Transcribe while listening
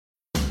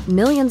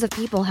Millions of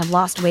people have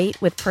lost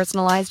weight with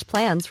personalized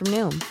plans from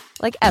Noom.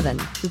 Like Evan,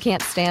 who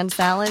can't stand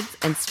salads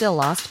and still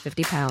lost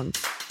 50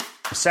 pounds.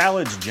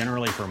 Salads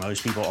generally for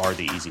most people are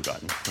the easy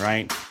button,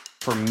 right?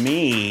 For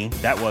me,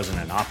 that wasn't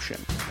an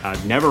option.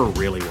 I never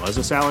really was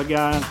a salad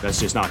guy. That's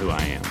just not who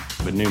I am.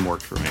 But Noom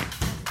worked for me.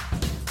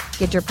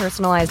 Get your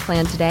personalized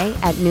plan today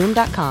at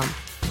Noom.com.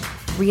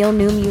 Real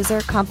Noom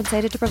user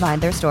compensated to provide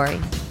their story.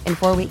 In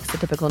 4 weeks, the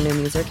typical Noom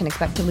user can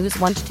expect to lose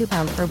 1 to 2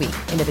 pounds per week.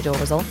 Individual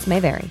results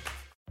may vary.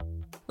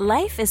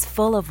 Life is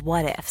full of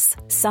what-ifs.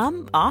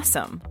 Some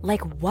awesome,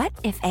 like what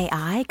if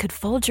AI could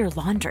fold your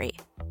laundry?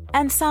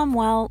 And some,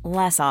 well,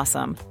 less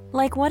awesome,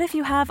 like what if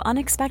you have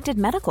unexpected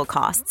medical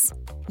costs?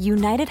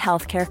 United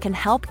Healthcare can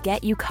help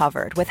get you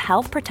covered with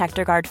Health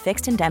Protector Guard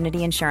fixed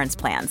indemnity insurance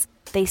plans.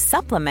 They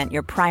supplement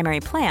your primary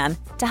plan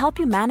to help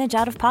you manage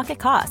out-of-pocket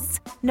costs.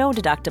 No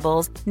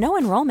deductibles, no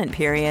enrollment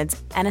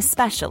periods, and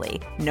especially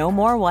no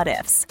more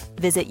what-ifs.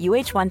 Visit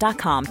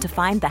uh1.com to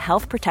find the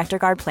Health Protector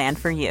Guard plan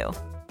for you.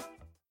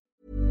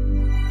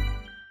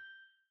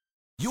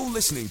 You're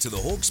listening to the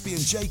Hawksby and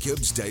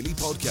Jacobs Daily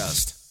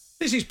Podcast.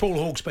 This is Paul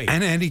Hawksby.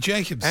 And Andy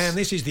Jacobs. And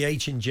this is the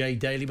H&J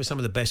Daily with some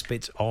of the best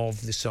bits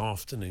of this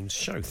afternoon's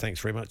show. Thanks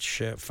very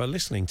much for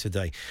listening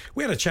today.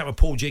 We had a chat with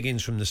Paul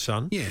Jiggins from The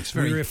Sun. Yeah, it's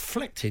very... We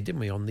reflected,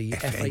 didn't we, on the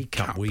FA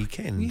Cup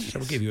weekend. Yes. So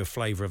we'll give you a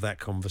flavour of that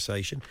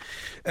conversation.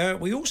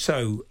 We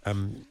also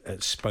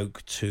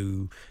spoke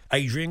to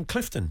Adrian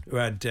Clifton, who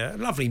had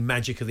lovely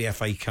Magic of the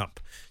FA Cup,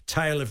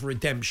 Tale of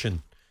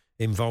Redemption,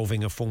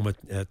 involving a former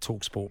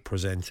TalkSport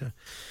presenter.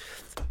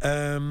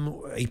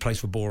 He plays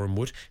for Boreham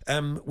Wood.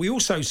 We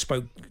also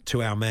spoke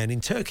to our man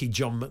in Turkey,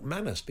 John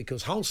McManus,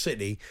 because Hull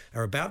City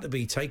are about to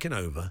be taken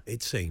over,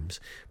 it seems,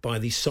 by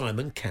the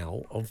Simon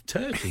Cowell of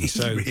Turkey.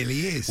 So he really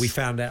is. We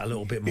found out a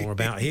little bit more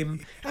about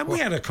him, and we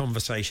had a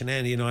conversation.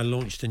 Andy and I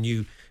launched a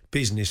new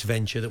business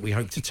venture that we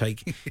hope to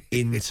take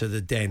into the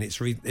den. It's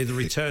the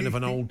return of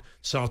an old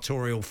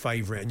sartorial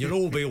favourite, and you'll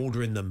all be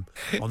ordering them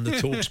on the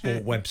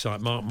TalkSport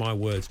website, mark my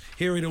words.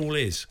 Here it all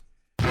is.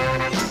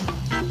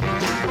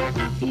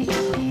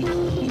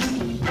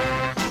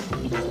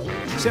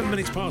 7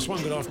 minutes past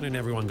 1. Good afternoon,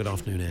 everyone. Good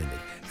afternoon, Andy.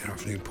 Good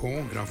afternoon,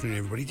 Paul. Good afternoon,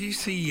 everybody. Do you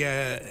see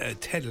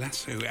Ted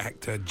Lasso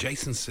actor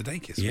Jason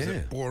Sudeikis was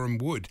at Boreham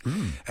Wood?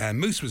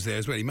 Moose was there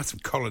as well. He must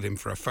have collared him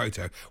for a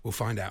photo. We'll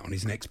find out on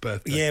his next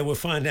birthday. Yeah, we'll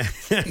find out.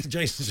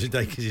 Jason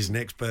Sudeikis'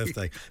 next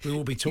birthday. We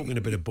will be talking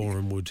a bit of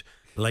Boreham Wood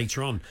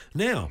later on.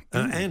 Now,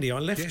 Andy, I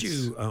left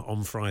you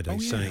on Friday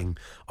saying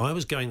I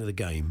was going to the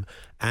game,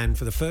 and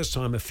for the first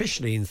time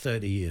officially in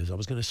 30 years, I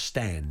was going to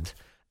stand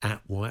at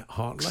White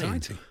Hart Lane.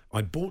 Exciting.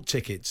 I bought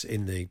tickets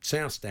in the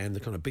south stand, the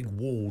kind of big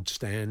walled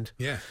stand.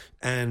 Yeah.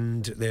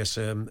 And there's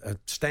a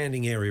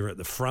standing area at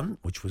the front,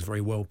 which was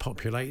very well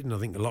populated. And I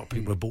think a lot of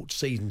people have bought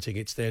season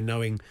tickets there,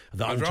 knowing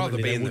that I'd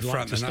rather be in the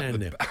front than stand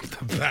up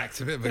the back.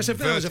 It's a bit of a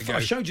vertigo. I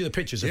showed you the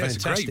pictures. Yeah, fantastic.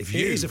 It's a great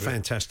view. It is a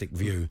fantastic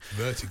view.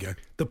 Vertigo.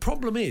 The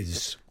problem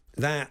is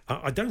that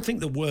I don't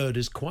think the word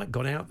has quite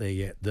got out there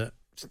yet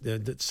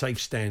that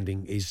safe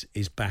standing is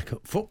back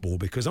at football,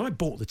 because I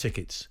bought the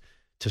tickets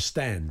to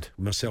stand,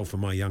 myself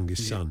and my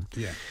youngest son.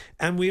 Yeah.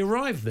 And we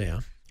arrived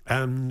there,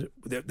 and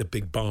the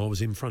big bar was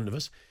in front of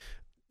us.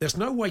 There's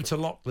no way to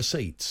lock the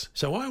seats.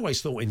 So I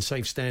always thought in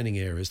safe standing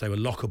areas they were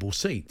lockable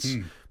seats.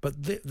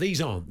 But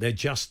these aren't. They're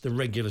just the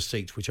regular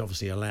seats, which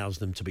obviously allows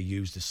them to be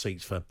used as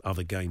seats for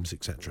other games,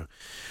 etc.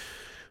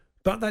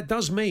 But that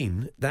does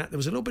mean that there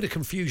was a little bit of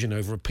confusion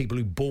over people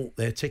who bought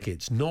their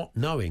tickets, not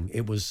knowing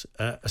it was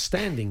a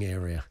standing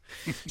area.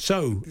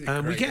 So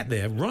we get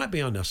there, right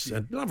behind us,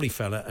 a lovely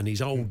fella and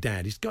his old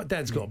dad.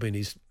 Dad's got to be in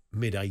his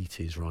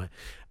mid-80s, right?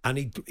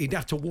 And he'd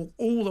have to walk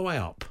all the way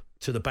up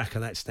to the back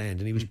of that stand,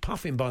 and he was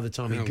puffing by the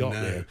time he got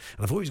there. And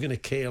I thought he was going to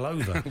keel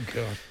over. Oh,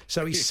 God.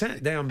 So he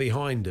sat down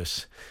behind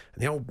us,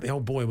 and the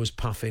old boy was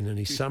puffing, and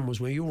his son was,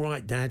 "Well, you all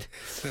right, Dad?"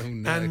 Oh,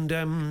 no. And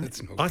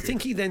I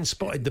think he then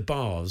spotted the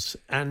bars,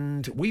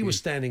 and we were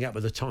standing up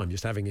at the time,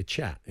 just having a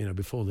chat,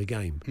 before the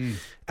game.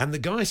 And the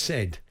guy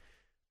said,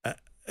 "Are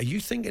you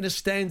thinking of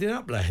standing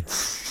up,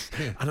 lads?"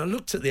 And I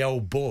looked at the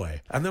old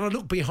boy, and then I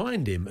looked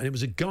behind him, and it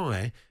was a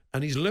guy.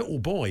 And his little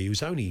boy,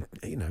 who's only,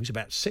 he's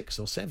about 6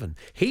 or 7,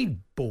 he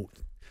bought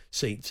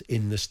seats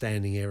in the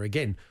standing area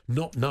again,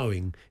 not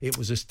knowing it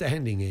was a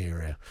standing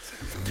area.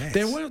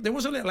 There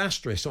was a little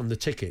asterisk on the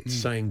tickets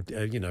saying,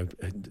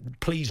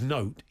 please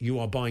note you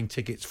are buying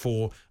tickets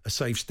for a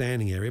safe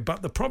standing area.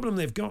 But the problem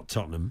they've got,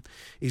 Tottenham,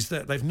 is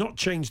that they've not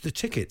changed the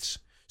tickets.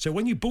 So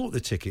when you bought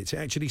the tickets, it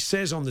actually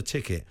says on the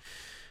ticket,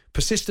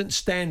 persistent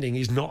standing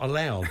is not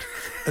allowed.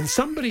 And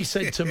somebody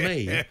said to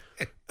me,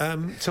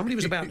 somebody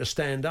was about to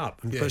stand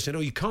up, and the person said, "Oh,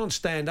 you can't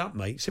stand up,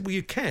 mate." I said, "Well,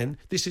 you can.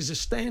 This is a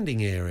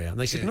standing area." And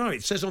they said, "No,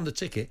 it says on the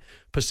ticket,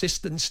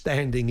 persistent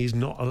standing is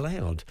not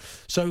allowed."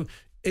 So,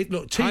 TV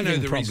I know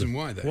the problem. reason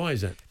why, though. Why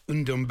is that?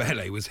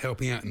 Ndombele was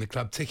helping out in the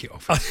club ticket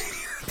office.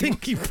 I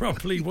think he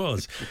probably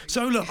was.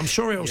 So, look, I'm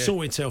sure it'll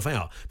sort itself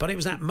out. But it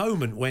was that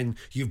moment when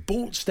you've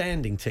bought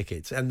standing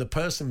tickets and the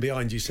person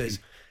behind you says,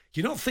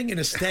 "You're not thinking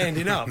of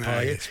standing up, No,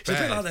 are you?" it's So it's a bit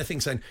bad. like that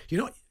thing saying,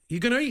 "You're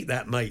going to eat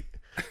that, mate."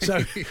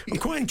 So I'm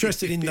quite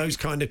interested in those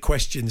kind of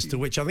questions to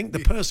which I think the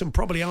person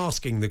probably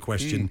asking the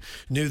question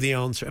knew the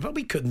answer. But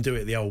we couldn't do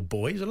it, the old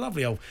boy. He's a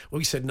lovely old... Well,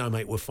 we said, no,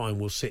 mate, we're fine,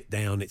 we'll sit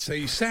down. So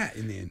you sat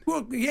in the end?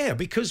 Well, yeah,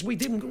 because we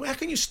didn't... How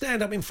can you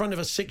stand up in front of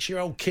a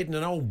 6-year-old kid and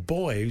an old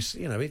boy who's,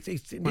 you know...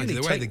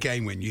 The way the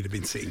game went, you'd have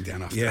been sitting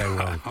down after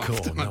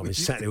God, no, I was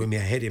sat there with my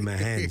head in my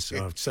hands.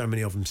 So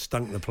many of them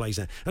stunk the place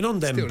out. And on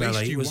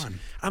Dembele, it was...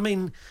 I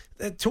mean,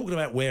 they're talking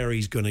about where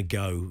he's going to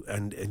go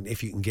and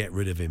if you can get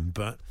rid of him,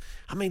 but...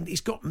 I mean,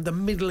 he's got the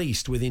Middle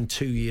East within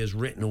 2 years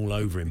written all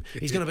over him.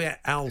 He's going to be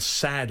at Al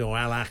Sadd or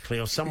Al Ahly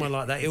or somewhere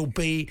like that. He'll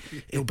be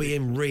in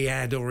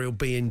Riyadh or he'll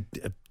be in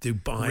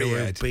Dubai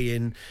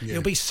or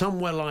he'll be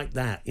somewhere like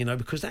that, you know,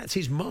 because that's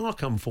his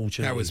mark,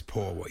 unfortunately. That was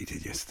poor what he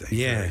did yesterday.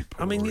 Yeah.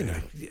 Poor, I mean, you know,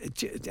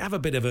 have a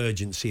bit of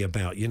urgency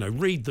about, you know,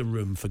 read the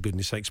room for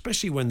goodness sake,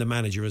 especially when the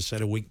manager has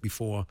said a week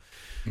before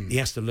he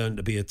has to learn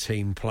to be a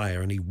team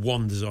player and he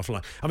wanders off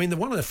like... I mean,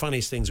 one of the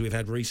funniest things we've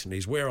had recently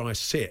is where I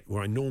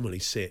normally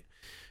sit,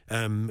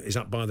 is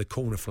up by the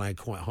corner flag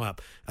quite high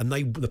up, and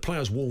the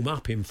players warm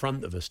up in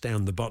front of us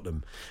down the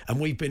bottom, and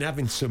we've been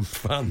having some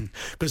fun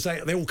because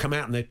they all come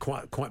out and they're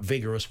quite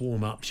vigorous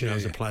warm-ups, you know,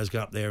 as the players go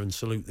up there and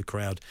salute the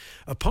crowd,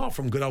 apart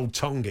from good old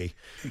Tongi,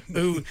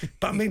 who,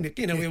 but I mean,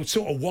 you know, he'll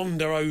sort of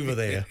wander over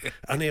there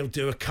and he'll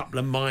do a couple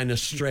of minor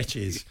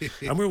stretches,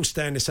 and we're all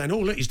standing there saying, oh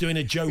look, he's doing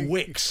a Joe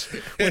Wicks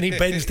when he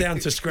bends down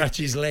to scratch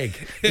his leg.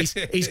 He's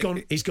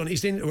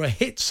into a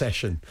hit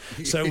session,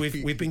 so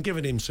we've been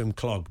giving him some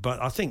clog,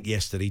 but I think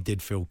yesterday did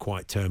feel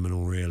quite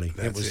terminal, really.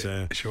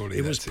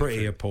 It was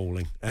pretty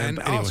appalling. And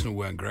but anyway. Arsenal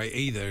weren't great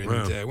either.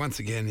 And once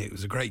again, it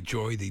was a great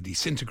joy, the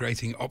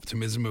disintegrating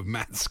optimism of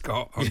Matt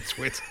Scott on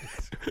Twitter.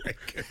 Very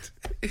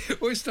good.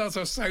 Always starts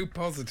off so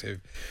positive.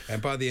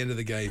 And by the end of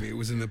the game, it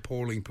was an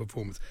appalling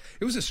performance.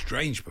 It was a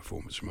strange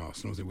performance from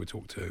Arsenal. We'll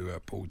talk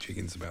to Paul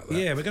Jiggins about that.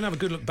 Yeah, we're going to have a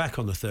good look back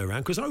on the third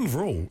round because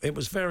overall, it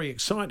was very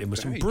exciting with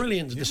some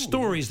brilliant... The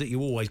stories that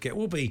you always get.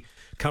 We'll be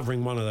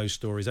covering one of those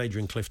stories.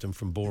 Adrian Clifton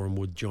from Boreham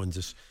Wood joins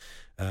us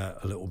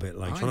a little bit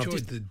later. I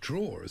enjoyed the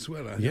draw as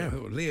well. I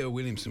thought Leah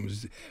Williamson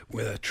was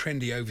with a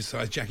trendy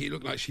oversized jacket. It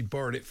looked like she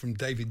borrowed it from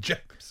David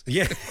James.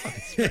 Yeah.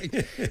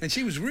 And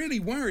she was really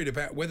worried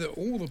about whether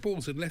all the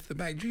balls had left the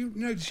bag. Do you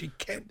notice she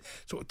kept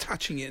sort of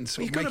touching it and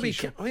sort of making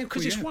sure?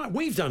 Because it's right.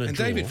 We've done a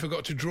draw. And David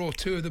forgot to draw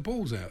 2 of the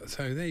balls out.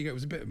 So there you go. It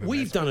was a bit of a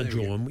We've done a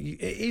draw, and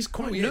it is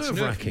quite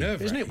nerve-wracking,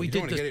 isn't it? We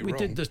did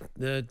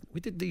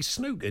the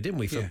snooker, didn't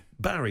we, for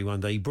Barry one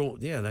day? He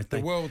brought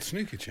the World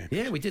Snooker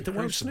Championship. Yeah, we did the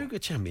World Snooker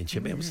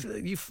Championship. It was,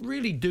 you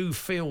really do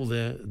feel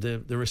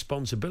the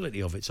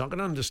responsibility of it. So I can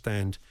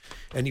understand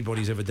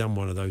anybody's ever done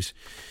one of those,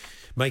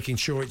 making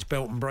sure it's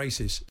belt and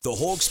braces. The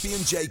Hawksbee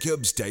and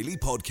Jacobs Daily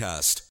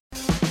Podcast.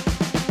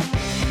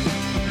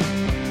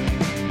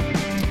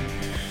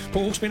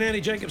 Paul Hawksbee and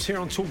Andy Jacobs here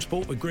on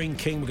TalkSport with Green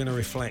King. We're going to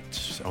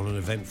reflect on an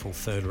eventful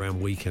third round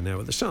weekend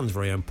now. The Sun's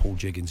very own Paul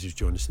Jiggins who's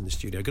joined us in the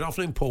studio. Good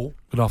afternoon, Paul.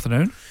 Good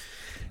afternoon.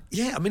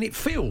 Yeah, I mean, it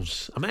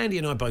feels... I mean, Andy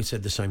and I both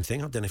said the same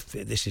thing. I don't know if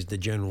this is the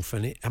general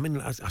feeling. I mean,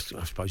 I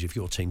suppose if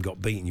your team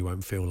got beaten, you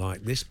won't feel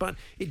like this. But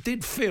it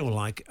did feel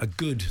like a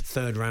good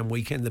third-round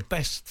weekend, the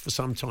best for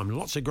some time.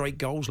 Lots of great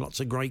goals, lots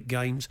of great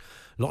games,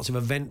 lots of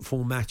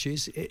eventful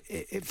matches.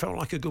 It felt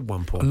like a good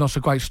one, Paul. And lots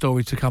of great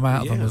stories to come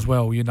out of them as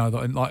well, you know,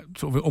 like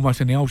sort of almost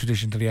in the old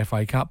tradition to the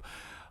FA Cup.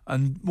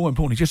 And more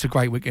importantly, just a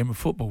great weekend of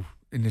football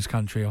in this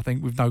country, I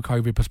think, with no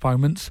COVID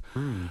postponements.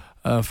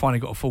 Finally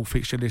got a full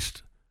fixture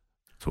list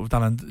sort of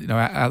done and, you know,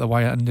 out of the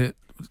way, and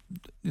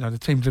the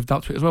teams lived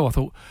up to it as well. I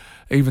thought,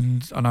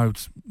 I know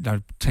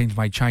teams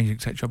made changes,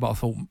 etc., but I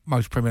thought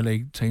most Premier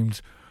League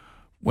teams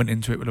went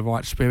into it with the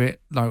right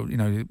spirit. Though, you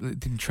know, they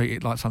didn't treat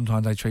it like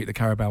sometimes they treat the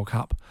Carabao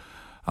Cup.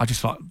 I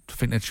just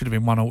think there should have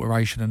been one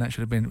alteration, and that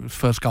should have been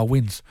first goal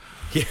wins.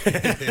 Yeah.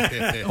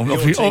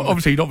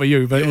 obviously not for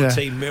you, but your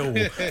team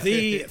Millwall.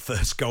 The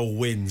first goal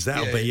wins.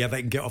 That'll be,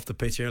 they can get off the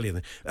pitch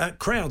earlier then.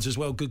 Crowds as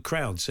well, good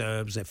crowds.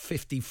 Was there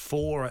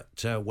 54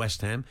 at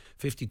West Ham,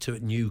 52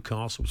 at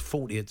Newcastle,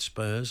 40 at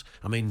Spurs.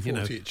 I mean,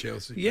 40 at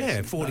Chelsea.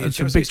 Yeah, 40 at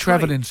Chelsea. Some big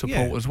travelling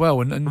support as well.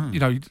 And you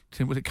know,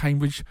 was it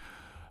Cambridge?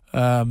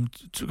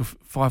 Took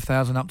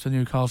 5,000 up to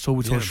Newcastle.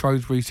 We saw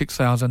Shrewsbury,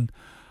 6,000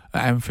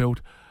 at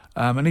Anfield.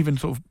 And even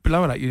sort of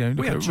below that, you know,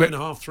 we had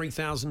 2,500,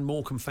 3,000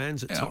 Morecambe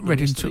fans at Tottenham.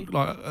 Reading took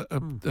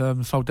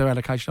sold their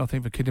allocation, I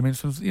think, for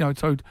Kidderminster. You know,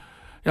 so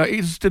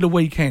it's still a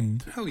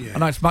weekend. Oh yeah. I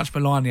know it's much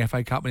maligned, the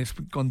FA Cup, and it's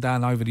gone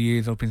down over the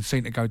years. I've been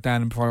seen to go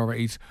down in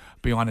priorities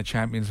behind the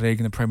Champions League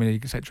and the Premier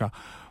League, etc.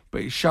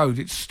 But it shows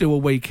it's still a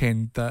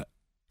weekend that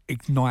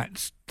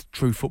ignites the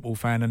true football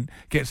fan and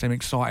gets them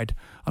excited.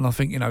 And I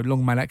think, you know,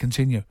 long may that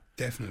continue.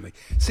 Definitely.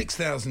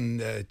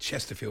 6,000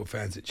 Chesterfield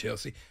fans at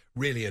Chelsea.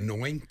 Really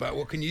annoying, but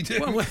what can you do?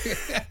 Well,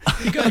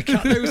 you got to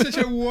cut. There was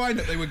such a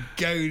wind-up. They were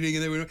goading,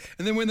 and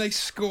then when they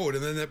scored,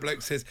 and then that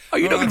bloke says, "Oh,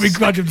 you're not going to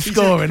begrudge them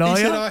scoring, are you?"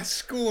 He said, "I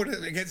scored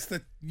against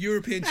the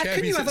European How can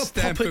champions you have at a pop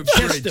Stamford at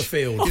Bridge.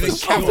 Chesterfield?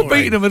 After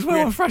beating them as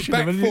well and thrashing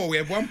Back them. four, we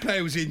had one player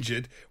who was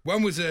injured.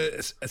 One was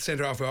a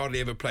centre half who hardly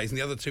ever plays, and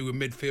the other two were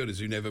midfielders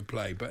who never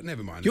play. But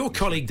never mind. Your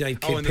colleague Dave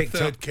Kidd and the picked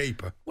third up.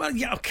 keeper. Well,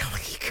 yeah, you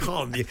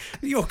can't.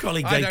 Your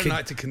colleague I Dave don't Kidd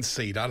like to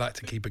concede. I like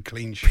to keep a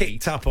clean sheet.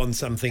 picked up on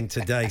something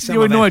today.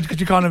 You're annoyed because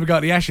you can't ever go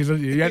at the Ashes,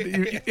 aren't you?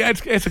 You had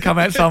to come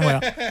out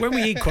somewhere. When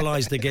we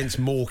equalised against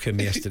Morecambe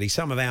yesterday,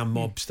 some of our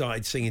mob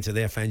started singing to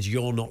their fans,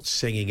 "You're not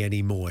singing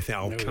anymore." I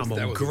thought, That come was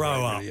on,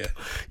 grow right, up. yeah.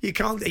 You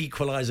can't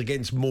equalise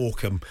against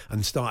Morecambe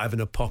and start having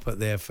a pop at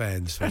their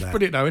fans for That's that.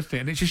 brilliant, though, isn't it?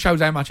 And it just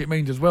shows how much it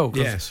means as well.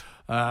 'Cause, Yes.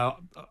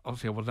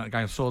 obviously, I wasn't at the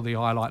game. I saw the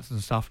highlights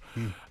and stuff,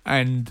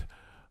 and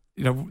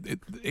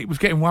it was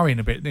getting worrying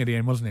a bit near the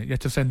end, wasn't it? You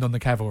had to send on the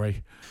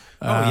cavalry.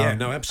 Yeah,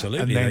 no,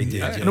 absolutely, and they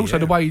did. and yeah, also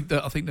the yeah. way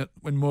that I think that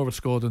when Moura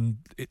scored, and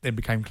it then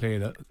became clear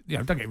that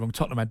don't get me wrong,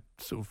 Tottenham had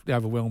sort of the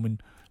overwhelming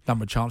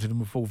number of chances and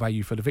with full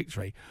value for the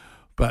victory.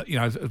 But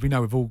as we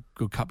know, with all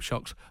good cup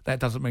shocks, that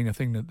doesn't mean a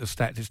thing that the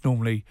stats. It's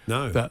normally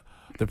that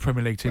the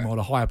Premier League team or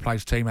the higher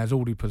placed team has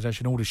all the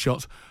possession, all the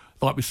shots,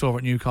 like we saw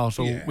at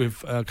Newcastle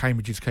with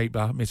Cambridge's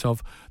keeper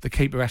Mitov. The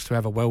keeper has to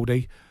have a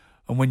worldie,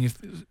 and when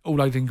all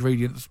those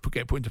ingredients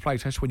get put into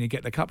place, that's when you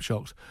get the cup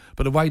shocks.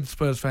 But the way the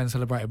Spurs fans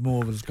celebrated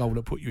Moura's goal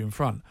that put you in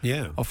front,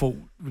 I thought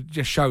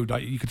just showed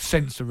like you could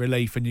sense the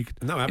relief, and you could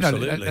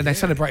absolutely, and they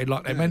celebrated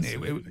like they meant it.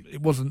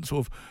 It wasn't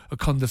sort of a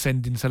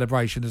condescending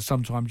celebration as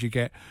sometimes you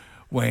get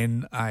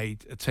when a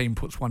team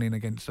puts one in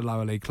against a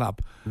lower league club.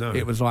 No.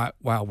 It was like,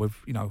 wow,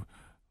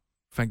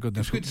 thank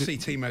goodness. It's good to see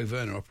Timo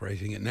Werner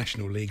operating at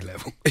National League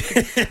level. I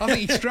think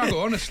he'd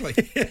struggle, honestly.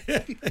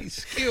 His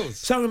skills.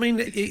 So, I mean,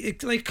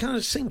 they kind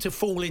of seem to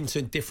fall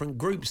into different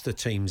groups, the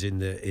teams in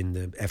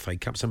the FA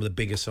Cup, some of the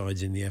bigger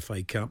sides in the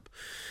FA Cup.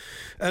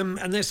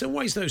 And there's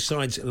always those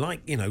sides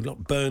like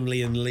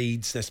Burnley and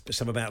Leeds. There's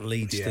some about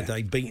Leeds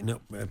today, beaten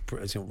up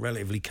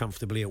relatively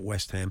comfortably at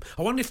West Ham.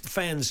 I wonder if the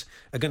fans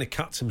are going to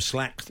cut some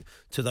slack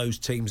to those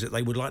teams that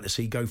they would like to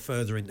see go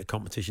further into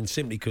competition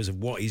simply because of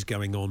what is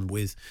going on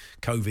with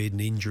COVID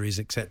and injuries,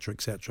 etc.,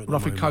 etc. Well, I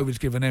think COVID's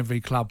given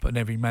every club and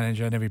every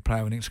manager and every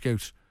player an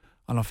excuse.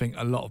 And I think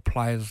a lot of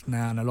players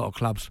now and a lot of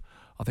clubs,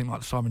 I think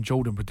like Simon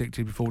Jordan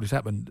predicted before this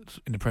happened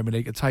in the Premier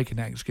League, are taking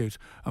that excuse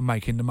and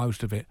making the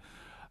most of it.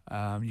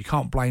 You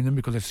can't blame them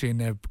because they're seeing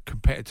their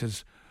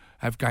competitors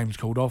have games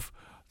called off,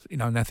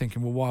 and they're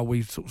thinking, well, why are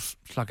we sort of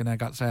slugging our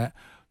guts out,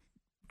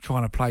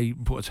 trying to play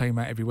and put a team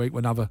out every week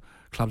when other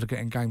clubs are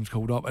getting games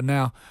called off? And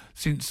now,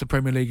 since the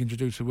Premier League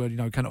introduced the word,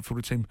 cannot field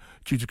a team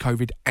due to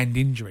COVID and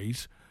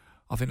injuries,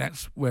 I think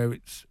that's where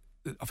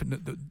I think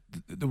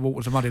the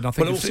waters are muddied. I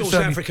think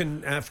also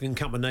African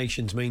Cup of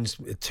Nations means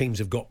teams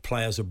have got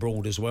players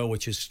abroad as well,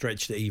 which has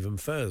stretched it even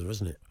further,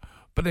 isn't it?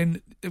 But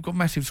then they've got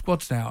massive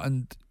squads now,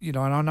 and and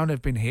I know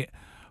they've been hit,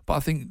 but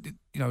I think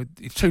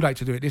it's too late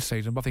to do it this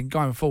season. But I think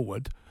going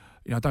forward,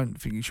 I don't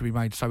think it should be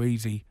made so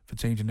easy for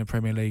teams in the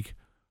Premier League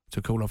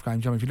to call off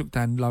games. I mean, if you look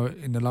down lower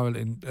in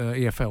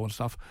EFL and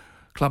stuff,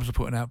 clubs are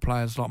putting out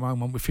players like my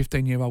own one with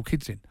 15-year-old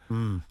kids in.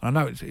 And I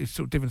know it's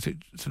sort of different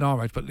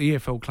scenarios, but the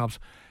EFL clubs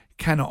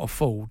cannot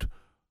afford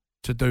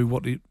to do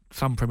what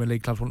some Premier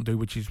League clubs want to do,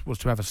 which was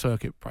to have a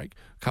circuit break,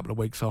 a couple of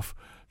weeks off,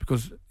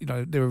 because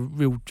there are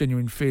real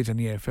genuine fears in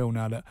the EFL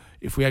now that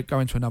if we go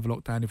into another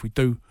lockdown, if we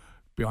do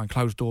behind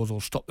closed doors or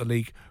stop the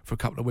league for a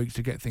couple of weeks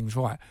to get things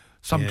right,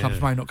 some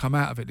clubs may not come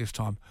out of it this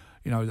time.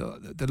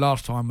 The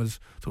last time was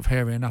sort of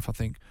hairy enough, I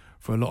think,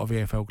 for a lot of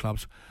EFL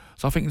clubs.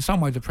 So I think in some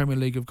ways the Premier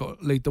League have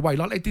got to lead the way,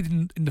 like they did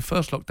in the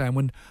first lockdown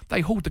when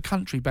they hauled the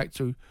country back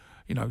to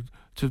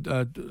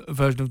a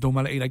version of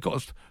normality. They got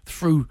us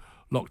through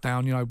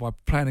lockdown, by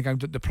playing a game.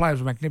 The players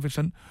were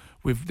magnificent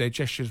with their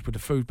gestures, with the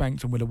food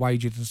banks and with the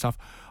wages and stuff.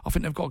 I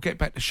think they've got to get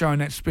back to showing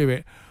that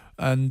spirit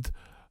and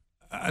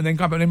then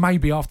go back. And then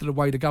maybe after the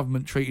way the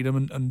government treated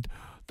them and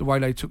the way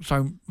they took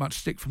so much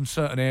stick from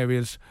certain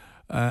areas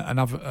and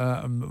other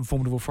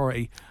form of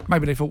authority,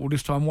 maybe they thought, well,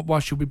 this time, why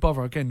should we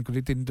bother again? Because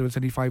it didn't do us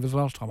any favours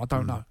last time. I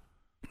don't know.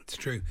 It's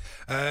true.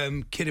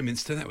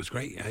 Kidderminster, that was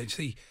great.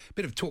 See, a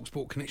bit of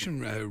TalkSport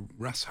connection.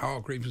 Russ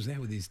Hargreaves was there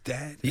with his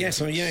dad. Yes,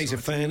 he's a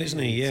fan, isn't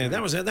he? Yeah,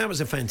 that was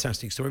a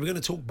fantastic story. We're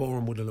going to talk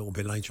Borehamwood a little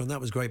bit later on.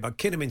 That was great. But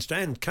Kidderminster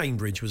and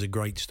Cambridge was a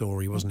great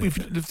story, wasn't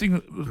it? The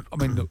thing,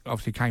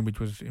 obviously Cambridge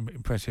was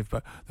impressive,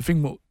 but the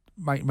thing what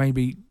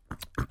maybe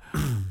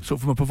sort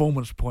of from a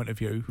performance point of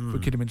view for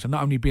Kidderminster,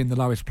 not only being the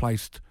lowest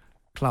placed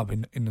club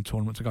in the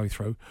tournament to go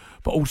through,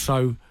 but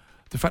also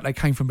the fact they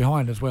came from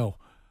behind as well.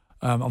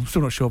 I'm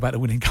still not sure about the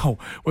winning goal,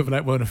 whether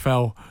that weren't a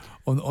foul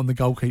on the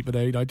goalkeeper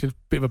there. Just a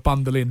bit of a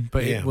bundle in,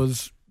 but it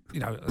was,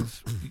 you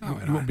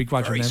wouldn't be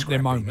grudging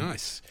their moment.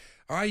 Nice.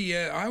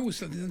 I always,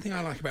 the thing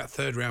I like about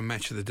third round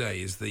match of the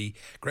day is the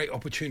great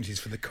opportunities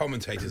for the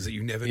commentators that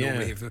you never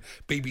normally hear from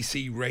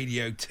BBC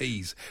Radio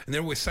Tees, and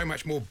they're always so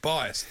much more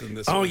biased than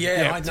the.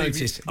 I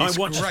noticed. I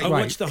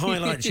watched the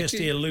highlights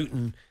yesterday.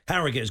 Luton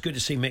Harrogate. It's good to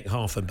see Mick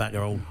Harford back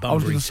there. Old I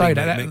was going to say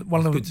that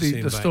one of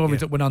the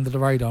stories that went under the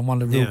radar, and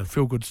one of the real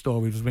feel good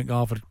stories was Mick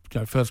Harford,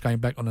 first game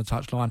back on the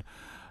touchline.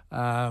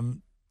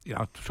 I'm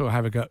sure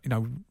Harrogate,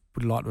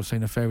 would like to have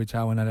seen a fairy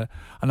tale and had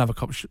another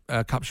cup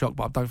shock,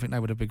 but I don't think they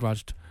would have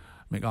begrudged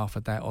MacArthur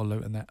that or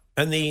Luton that.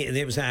 And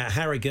there was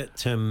Harrogate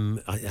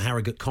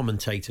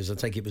commentators, I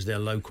take it was their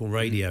local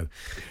radio,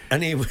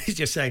 and he was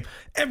just saying,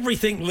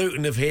 everything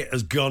Luton have hit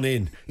has gone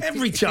in.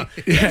 Every time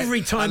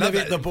they've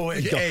hit the ball,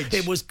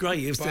 it was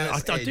great. It was,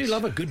 I do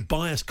love a good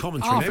biased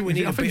commentary. I think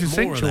it's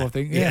essential. I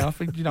think, I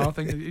think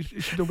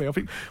it should be. I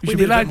think we should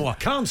be a bit more. I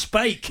can't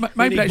speak.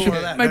 Maybe that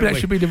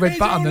should be the red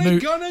button. The new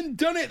gone and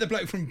done it. The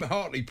bloke from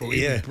Hartlepool.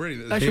 Yeah,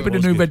 brilliant. That should be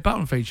the new red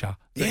button feature.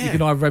 You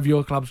can either have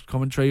your club's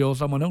commentary or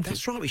someone else's.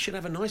 That's right. We should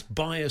have a nice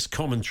biased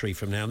commentary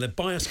from now. The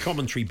biased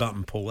commentary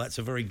button, Paul. That's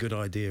a very good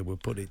idea. We'll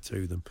put it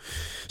to them.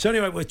 So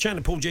anyway, we're chatting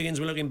to Paul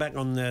Jiggins. We're looking back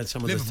on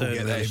some of Liverpool the third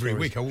get that every stories.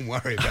 week. I wouldn't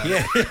worry about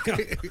it.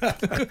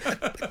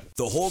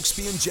 The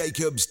Hawksbee and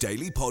Jacobs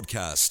Daily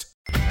Podcast.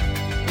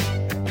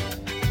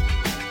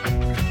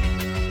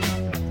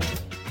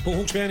 Paul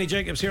Hawksbee, Andy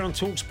Jacobs here on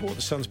TalkSport.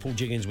 The Sun's Paul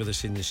Jiggins with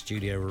us in the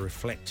studio. We're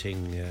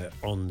reflecting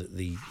on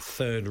the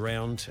third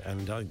round,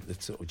 and the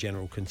sort of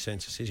general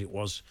consensus is it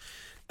was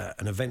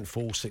an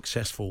eventful,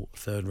 successful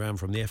third round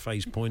from the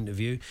FA's point of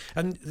view.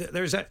 And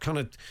there's that kind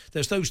of,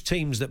 there's those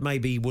teams that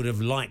maybe would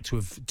have liked to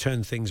have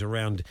turned things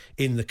around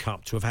in the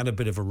Cup, to have had a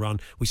bit of a run.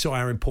 We saw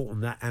how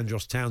important that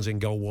Andros Townsend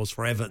goal was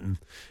for Everton.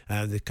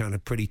 They're kind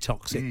of pretty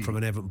toxic from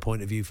an Everton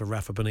point of view for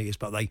Rafa Benitez,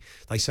 but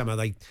they somehow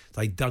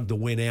they dug the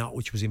win out,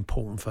 which was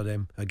important for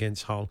them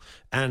against Hull.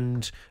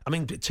 And I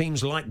mean,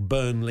 teams like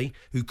Burnley,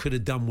 who could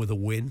have done with a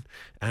win,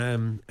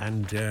 and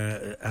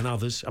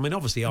others. I mean,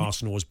 obviously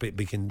Arsenal has been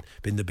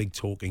the big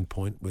talking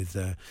point with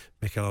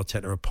Mikel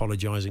Arteta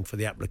apologising for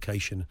the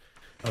application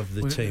of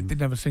the team. They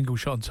didn't have a single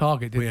shot on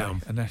target, did they? Yeah.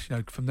 And that's,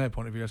 from their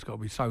point of view, that's got to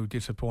be so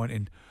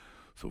disappointing.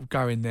 Sort of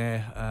going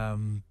there,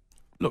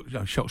 look,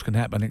 shocks can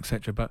happen,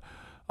 etc. But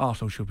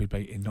Arsenal should be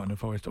beating Nottingham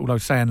Forest. Although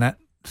saying that,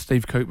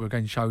 Steve Cooper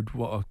again showed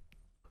what a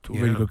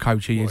really good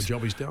coach he is. What a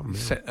job he's done.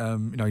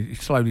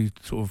 He's slowly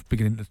sort of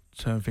beginning to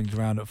turn things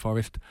around at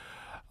Forest.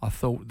 I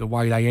thought the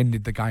way they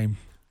ended the game,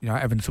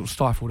 having sort of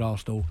stifled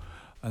Arsenal,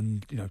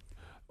 and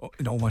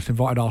almost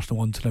invited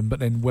Arsenal onto them, but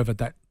then weathered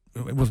that.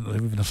 It wasn't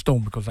even a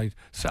storm because they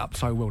set up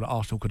so well that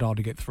Arsenal could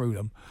hardly get through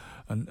them,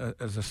 and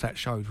as the stat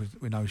showed,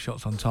 with no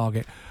shots on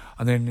target.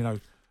 And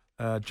then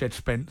Jed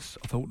Spence,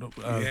 I thought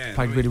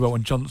played really well,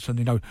 and Johnson.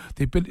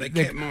 They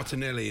kept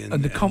Martinelli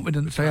and the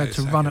confidence they had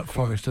to run at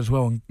Forest as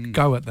well and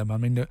go at them. I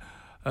mean,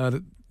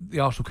 the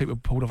Arsenal keeper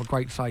pulled off a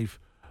great save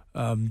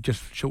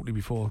just shortly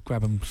before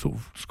Grabham sort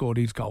of scored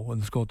his goal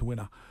and scored the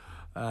winner.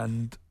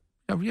 And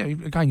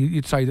again,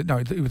 you'd say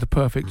that it was a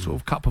perfect sort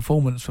of cup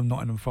performance from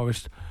Nottingham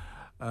Forest.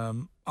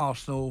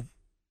 Arsenal,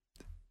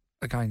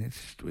 again,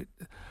 it's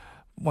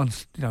one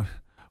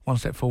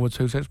step forward,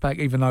 two steps back.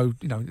 Even though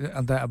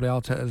undoubtedly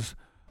Arteta's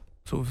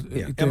sort of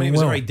doing it was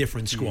well. a very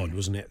different squad,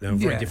 wasn't it? A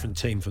very different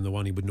team from the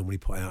one he would normally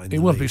put out.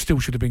 But it still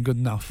should have been good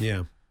enough.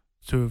 Yeah,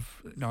 to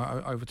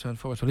have overturned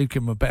Forest. Well, he'd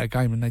given them a better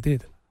game than they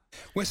did.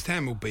 West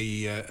Ham will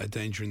be a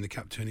danger in the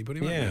Cup to anybody,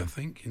 won't they, I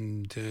think.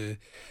 And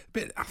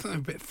I thought they were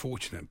a bit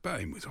fortunate.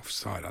 Bowen was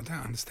offside. I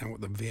don't understand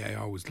what the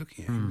VAR was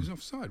looking at. He was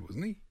offside,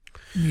 wasn't he?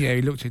 Yeah,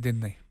 he looked it,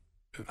 didn't he?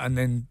 And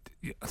then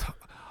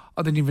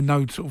I didn't even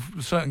know sort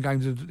of certain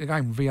games of the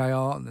game with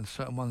VAR, and then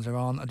certain ones there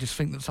aren't. I just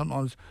think that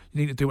sometimes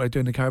you need to do what they do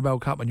in the Carabao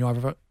Cup, and you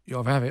either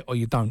have it or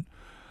you don't.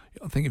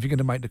 I think if you're going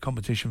to make the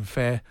competition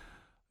fair,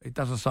 it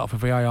doesn't start for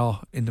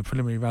VAR in the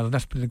preliminary round, and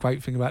that's been the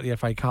great thing about the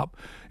FA Cup.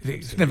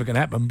 It's never going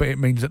to happen, but it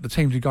means that the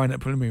teams who go in that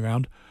preliminary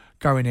round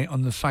go in it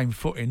on the same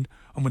footing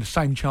and with the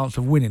same chance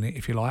of winning it,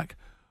 if you like,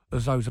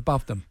 as those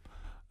above them.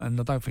 And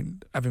I don't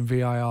think having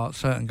VAR at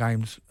certain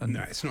games...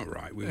 No, it's not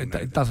right.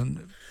 It doesn't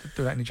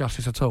do that any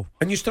justice at all.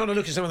 And you start to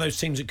look at some of those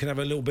teams that can have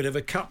a little bit of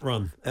a cup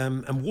run.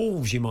 And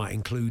Wolves you might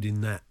include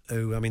in that.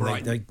 Who, I mean,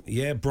 Brighton.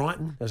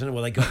 Brighton. I don't know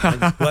what they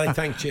got. Well,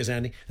 thanks, cheers,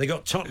 Andy. They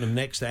got Tottenham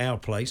next at our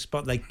place,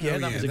 but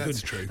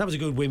that was a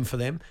good win for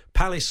them.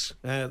 Palace,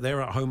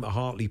 they're at home at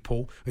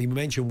Hartlepool. You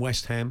mentioned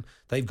West Ham.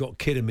 They've got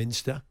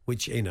Kidderminster,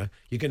 which you're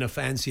going to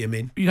fancy them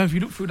in. If you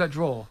look through that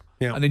draw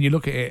and then you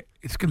look at it,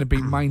 it's going to be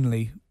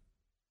mainly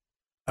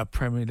a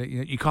Premier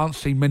League. You can't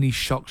see many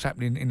shocks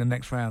happening in the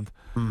next round.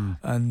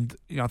 And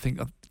I think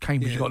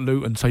Cambridge got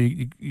Luton, so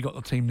you got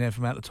the team there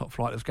from out the top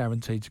flight that's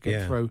guaranteed to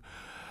get through.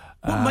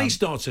 What may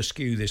start to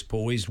skew this,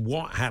 Paul, is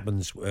what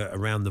happens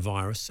around the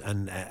virus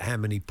and how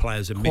many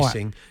players are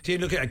missing. So you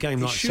look at a game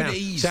like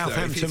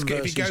Southampton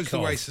if it goes versus the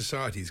way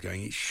society's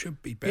going, it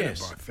should be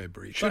better by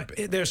February. It should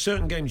be. There are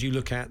certain games you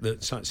look at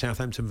that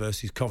Southampton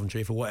versus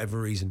Coventry, for whatever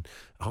reason,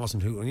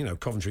 Hasenhüttl,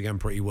 Coventry going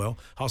pretty well.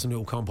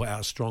 Hasenhüttl can't put out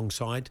a strong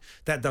side.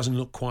 That doesn't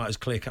look quite as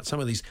clear cut. Some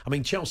of these,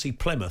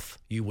 Chelsea-Plymouth,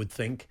 you would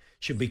think,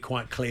 should be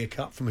quite clear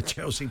cut from a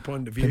Chelsea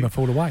point of view. Plymouth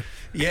all the way.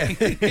 Yeah.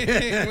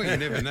 Well, you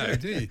never know,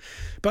 do you?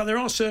 But there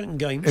are certain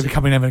games. They'll be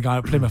coming in and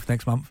going to Plymouth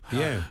next month.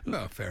 Yeah.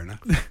 Well, fair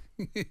enough.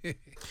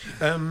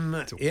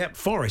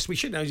 Forest. We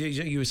should know.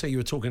 You were saying you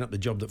were talking up the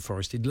job that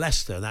Forest did.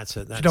 Leicester. That's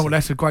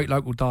a great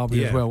local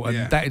derby as well,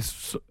 and that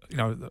is I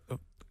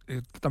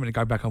don't mean to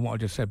go back on what I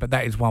just said, but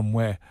that is one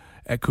where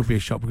it could be a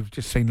shock. We've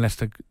just seen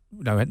Leicester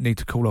need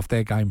to call off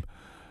their game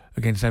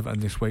against Everton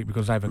this week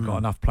because they haven't got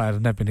enough players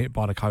and they've been hit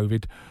by the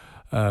COVID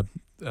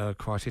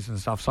crisis and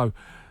stuff. So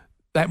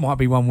that might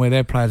be one where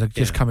their players are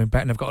just coming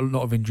back and they've got a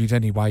lot of injuries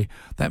anyway.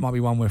 That might be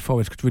one where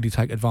Forest could really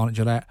take advantage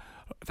of that.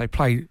 If they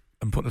play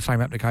and put the same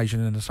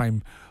application and the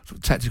same sort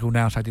of tactical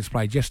nous they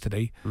displayed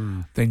yesterday,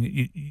 then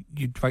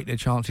you'd rate their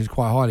chances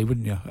quite highly,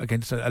 wouldn't you,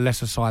 against a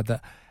lesser side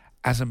that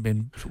hasn't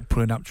been sort of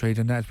pulling up trees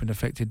and has been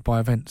affected by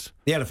events.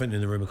 The elephant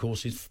in the room, of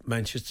course, is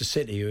Manchester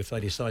City, who, if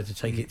they decide to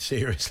take it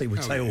seriously,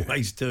 which they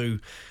always do,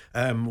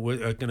 are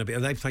going to be.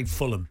 They've played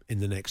Fulham in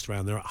the next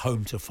round. They're at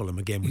home to Fulham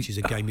again, which is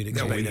a game you'd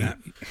expect.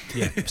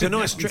 Yeah, it's a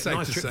nice trip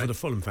for the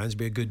Fulham fans. It'd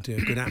be a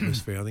good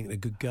atmosphere. I think they're a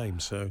good game.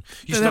 So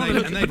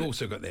and they've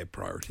also got their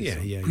priorities.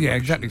 Yeah,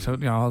 exactly. So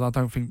I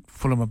don't think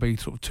Fulham will be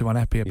sort of too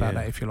unhappy about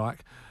that, if you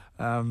like.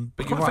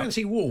 But you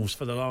fancy Wolves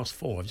for the last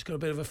 4. I've just got a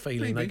bit of a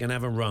feeling they can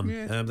have a run.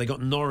 Yeah. They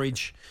got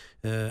Norwich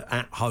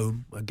at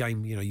home, a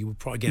game. You would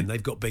probably, again,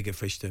 they've got bigger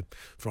fish to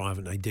fry,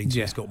 haven't they?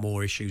 Dingson's got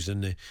more issues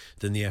than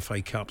the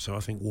FA Cup, so I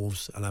think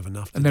Wolves will have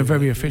enough. And they're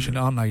very efficient,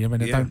 aren't they? I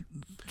mean, they don't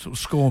sort of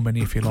score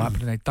many, if you like,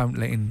 but they don't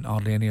let in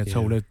hardly any at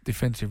all. Their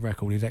defensive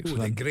record is excellent.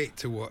 They're great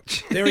to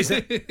watch. There is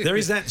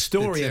that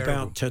story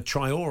about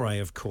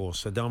Traore, of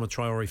course, Adama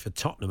Traore for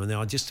Tottenham, and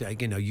I just,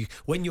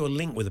 when you're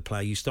linked with a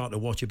player, you start to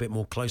watch a bit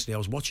more closely. I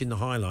was watching the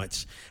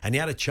highlights, and he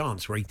had a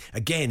chance where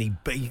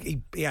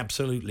he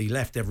absolutely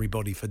left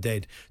everybody for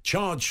dead.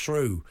 Charged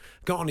through,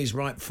 got on his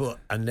right foot,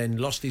 and then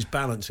lost his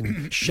balance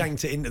and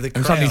shanked it into the crowd.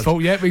 And suddenly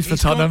thought, he's for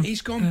Tottenham.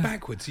 He's gone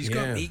backwards.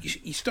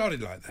 He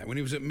started like that when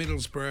he was at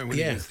Middlesbrough, when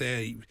he was there.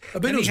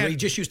 He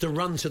just used to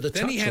run to the touchline.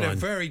 Then he had a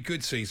very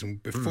good season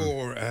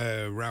before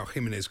Raul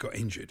Jimenez got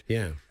injured.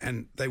 Yeah.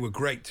 And they were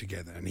great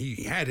together, and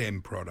he had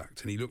end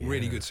product, and he looked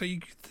really good. So you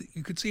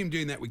could see him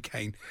doing that with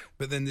Kane,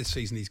 but then this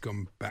season he's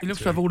gone back. He looks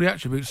to have all the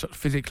attributes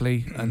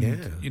physically and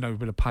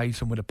with a pace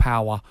and with a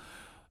power.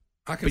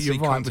 I can see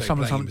Conte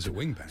playing him as a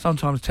wing back.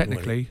 Sometimes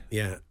technically,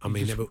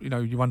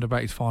 you wonder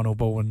about his final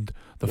ball and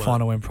the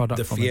final end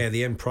product.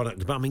 The end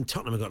product. But I mean,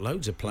 Tottenham have got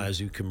loads of players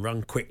who can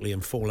run quickly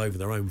and fall over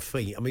their own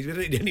feet. I mean, we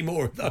don't need any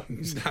more of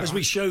those. No. As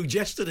we showed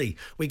yesterday,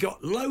 we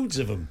got loads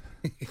of them.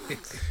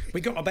 We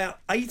got about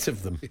 8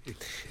 of them.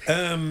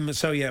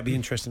 It'll be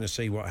interesting to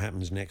see what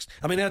happens next.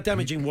 I mean, how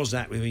damaging was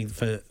that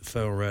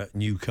for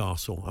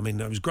Newcastle? I mean,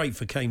 it was great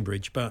for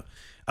Cambridge, but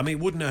I mean, it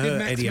wouldn't have hurt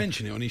Max Eddie.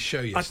 Mention it on his show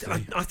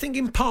yesterday? I think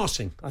in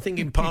passing.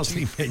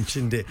 He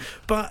mentioned it.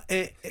 But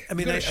I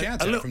mean, got a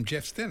shout out from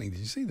Jeff Stelling. Did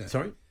you see that?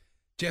 Sorry.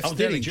 Jeff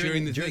Stelling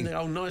during the thing.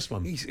 Nice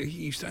one.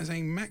 He started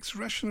saying, Max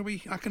Rushton,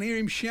 I can hear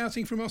him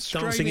shouting from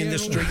Australia. Dancing in the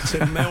streets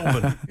of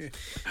Melbourne.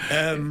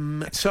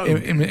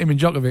 Imin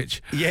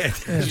Djokovic. Yeah,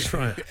 that's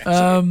right.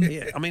 I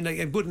mean,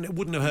 it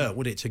wouldn't have hurt,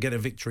 would it, to get a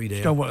victory there?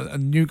 You know what,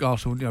 and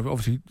Newcastle,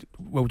 obviously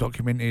well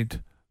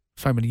documented,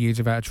 so many years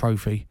without a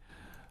trophy.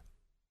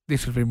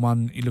 This has been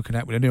one you're looking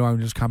at with the new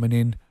owners coming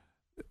in,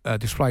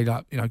 displayed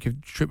up, give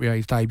Trippier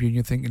his debut, and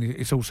you're thinking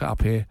it's all set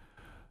up here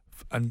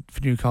and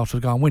for Newcastle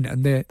to go and win it,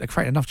 and they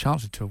create enough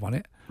chances to have won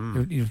it.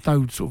 There's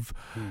no sort of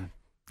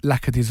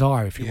lack of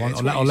desire, if you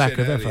want, or lack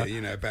of effort.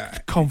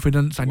 About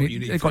confidence, and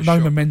they've got no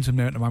momentum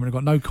there at the moment. They've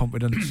got no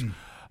confidence.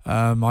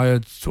 I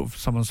heard sort of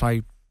someone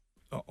say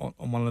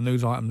on one of the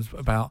news items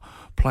about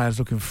players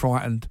looking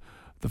frightened,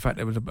 the fact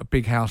there was a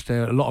big house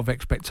there, a lot of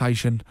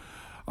expectation.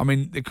 I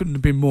mean, there couldn't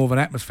have been more of an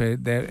atmosphere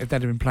there if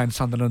they'd have been playing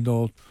Sunderland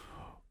or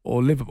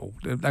Liverpool.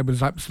 They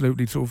was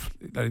absolutely sort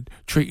of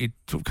treated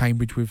sort of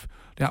Cambridge with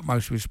the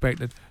utmost respect.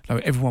 That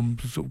everyone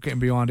was sort of getting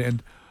behind it,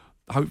 and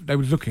I hope they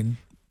was looking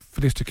for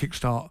this to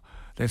kickstart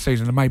their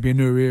season and maybe a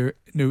new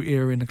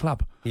era in the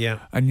club. Yeah,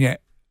 and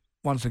yet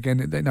once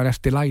again, that's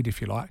delayed,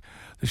 if you like.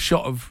 The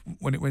shot of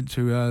when it went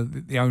to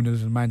the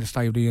owners and Amanda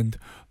Staveley and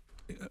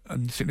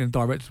sitting in the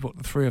directors,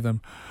 the 3 of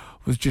them,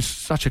 was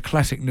just such a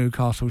classic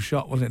Newcastle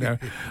shot, wasn't it?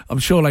 I'm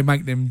sure they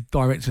make them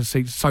director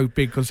seats so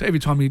big because every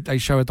time they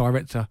show a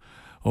director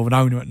or an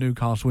owner at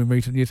Newcastle in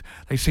recent years,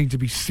 they seem to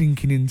be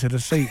sinking into the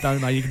seat,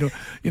 don't they? The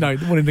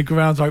one in the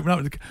grounds open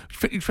up,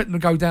 expect them to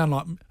go down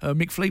like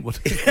Mick Fleetwood.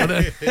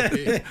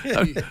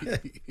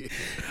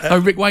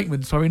 Rick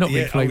Wakeman, sorry, not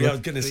Mick Fleetwood. I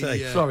was going to say.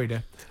 Sorry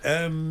there.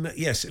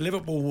 Yes,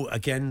 Liverpool,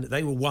 again,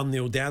 they were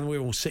 1-0 down. We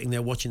were all sitting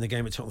there watching the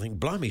game at Tottenham thinking,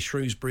 blimey,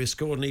 Shrewsbury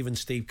scored, and even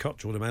Steve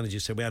Cottrell, the manager,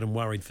 said we had them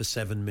worried for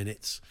 7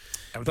 minutes.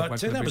 That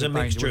was a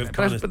mixture of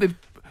kind of...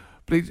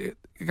 But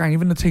again,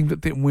 even the team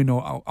that didn't win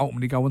or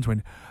ultimately go on to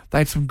win, they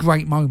had some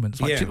great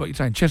moments. Like what you're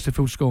saying,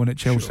 Chesterfield scoring at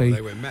Chelsea. Sure,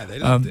 they went mad. They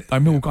loved it.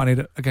 They all got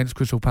it against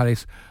Crystal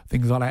Palace,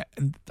 things like that.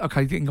 And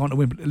okay, didn't go on to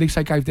win, but at least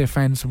they gave their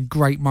fans some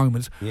great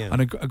moments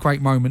and a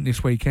great moment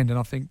this weekend. And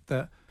I think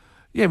that,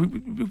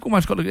 we've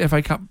almost got the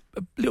FA Cup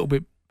a little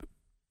bit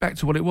back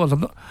to what it was.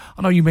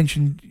 I know you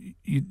mentioned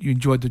you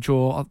enjoyed the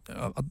draw.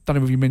 I don't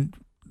know if you meant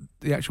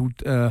the actual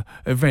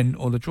event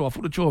or the draw. I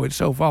thought the draw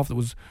itself after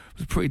was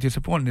pretty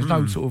disappointing. There's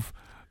no sort of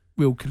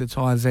real killer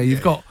ties there.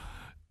 You've got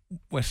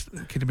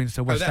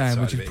Kidderminster, West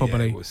Ham, which is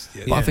probably...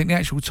 But I think the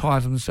actual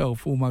ties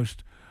themselves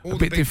almost all a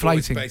bit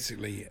deflating. Boys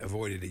basically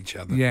avoided each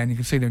other. Yeah, and you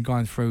can see them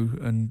going through,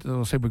 and as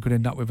I said, we could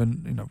end up with,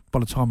 by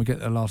the time we get to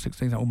the last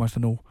 16, almost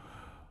an all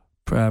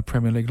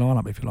Premier League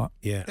lineup, if you like.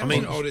 Yeah, That was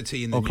an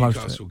oddity in the or close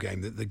to Newcastle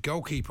game that the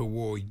goalkeeper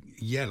wore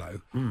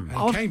yellow and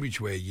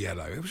Cambridge wear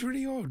yellow. It was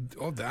really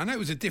odd. I know it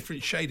was a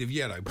different shade of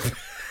yellow, but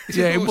it's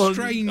Yeah, a it was.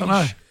 strange I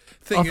know.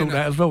 thing. I thought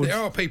that as well. There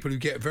are people who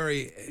get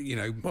very,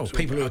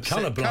 people who are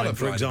colourblind,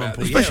 for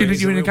example. Especially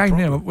it's you're in a real game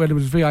now problem. where there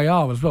was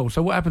VAR as well.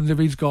 So what happens if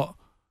he's got,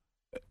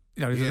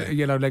 Yeah. a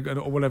yellow leg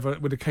or whatever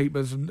with the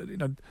keepers, and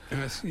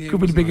it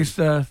could be the was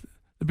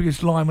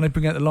biggest line when they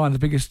bring out the line, the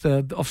biggest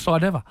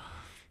offside ever.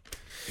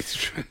 It's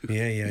true.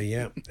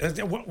 Yeah.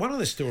 One of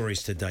the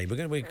stories today,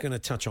 we're going to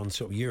touch on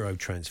sort of Euro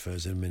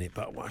transfers in a minute,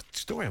 but a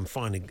story I'm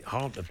finding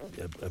hard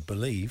to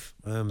believe,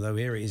 though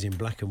here it is in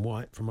black and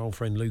white from old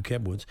friend Luke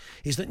Edwards,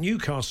 is that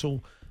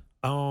Newcastle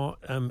are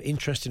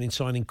interested in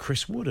signing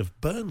Chris Wood of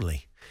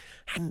Burnley.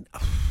 And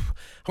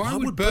Why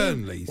would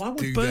Burnley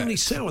do that?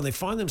 sell when they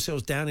find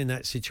themselves down in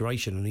that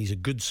situation and he's a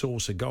good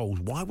source of goals?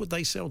 Why would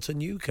they sell to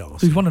Newcastle?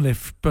 He's one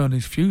of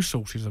Burnley's few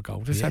sources of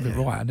goals. Just have it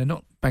Yeah. right, and they're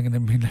not banging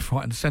them in left,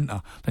 right, and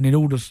centre. They need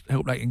all the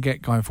help they can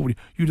get going forward.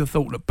 You'd have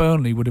thought that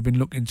Burnley would have been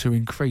looking to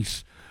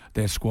increase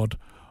their squad,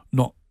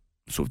 not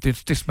sort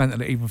of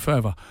dismantle it even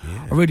further.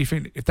 Yeah. I really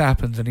think if that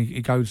happens and he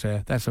goes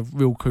there, that's a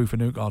real coup for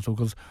Newcastle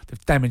because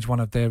they've damaged one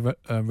of their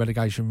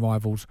relegation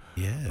rivals,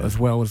 as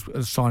well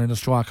as signing a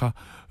striker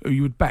who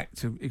you would back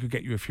to. He could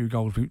get you a few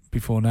goals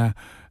before now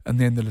and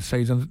the end of the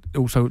season.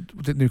 Also,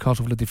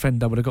 Newcastle for the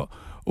defender would have got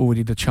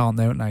already the chant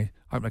there, haven't they?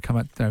 I hope they come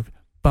out.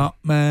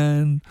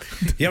 Buttman.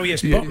 Yeah,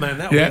 yes, Buttman.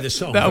 That'll be the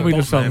song. That'll be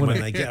the song, when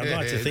wouldn't they it? get. I'd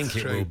like to think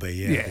it will be.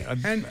 Yeah.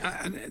 And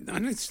I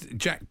know it's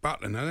Jack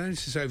Butler. I know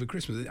this is over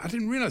Christmas. I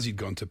didn't realise he'd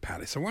gone to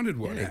Palace. I wondered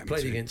what He happened.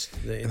 played to him. against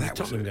in the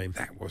Tottenham game.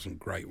 That wasn't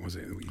great, was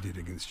it? What you did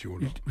against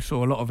Jordan. We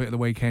saw a lot of it at the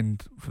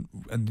weekend,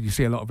 and you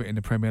see a lot of it in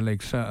the Premier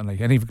League, certainly.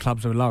 And even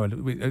clubs that are lower.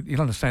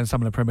 You'll understand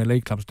some of the Premier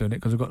League clubs doing it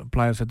because they've got the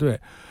players to do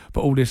it.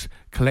 But all this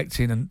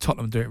collecting, and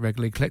Tottenham do it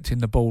regularly, collecting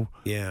the ball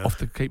off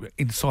the keeper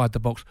inside the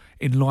box,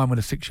 in line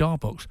with the 6-yard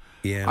box,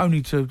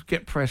 only to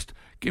get pressed,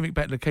 give it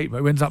back to the keeper,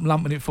 who ends up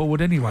lumping it forward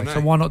anyway.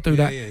 So why not do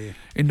that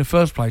in the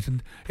first place?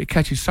 And it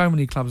catches so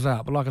many clubs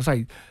out. But like I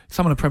say,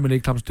 some of the Premier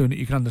League clubs doing it,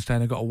 you can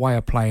understand they've got a way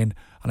of playing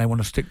and they want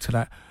to stick to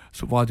that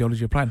sort of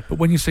ideology of playing. But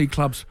when you see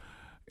clubs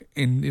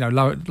in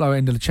lower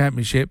end of the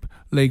Championship,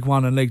 League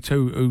One and League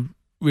Two, who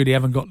really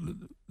haven't got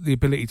the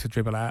ability to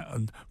dribble out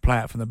and play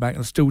out from the back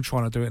and still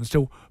trying to do it and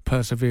still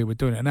persevere with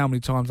doing it, and how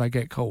many times they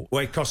get caught.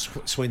 Well, it cost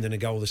Swindon a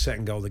goal. The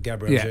second goal, the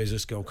Gabriel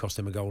Jesus goal, cost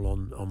him a goal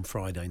on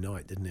Friday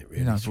night, didn't it?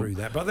 Really, through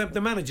that. But the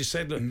manager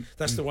said, "Look,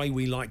 that's the way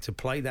we like to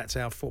play. That's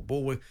our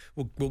football.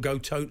 We'll go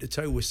toe to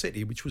toe with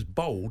City," which was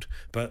bold.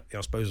 But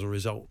I suppose the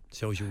result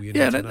tells you.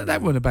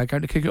 That wasn't a bad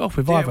game to kick it off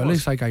with either. At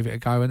least they gave it a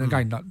go. And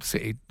again, like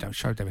City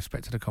showed their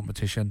respect to the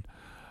competition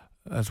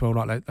as well,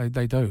 like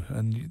they do.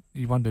 And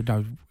you wonder,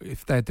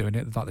 if they're doing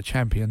it like the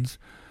champions,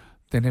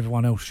 then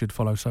everyone else should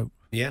follow. So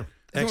yeah.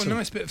 I thought a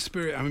nice bit of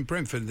spirit. I mean,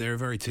 Brentford, they're a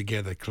very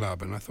together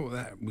club, and I thought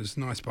that was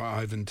nice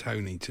by Ivan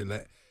Toney to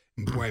let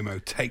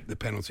Mbeumo take the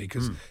penalty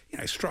because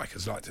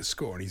strikers like to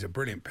score, and he's a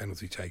brilliant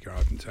penalty taker,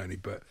 Ivan Toney.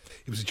 But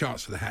it was a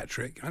chance for the hat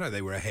trick. I know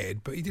they were ahead,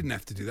 but he didn't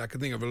have to do that. I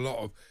could think of a lot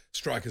of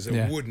strikers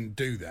that wouldn't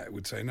do that.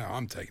 Would say, "No,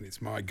 I'm taking it. It's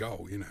my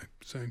goal."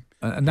 So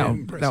and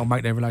that'll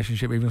make their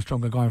relationship even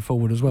stronger going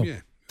forward as well.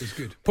 Yeah. It's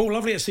good. Paul,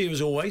 lovely to see you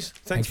as always.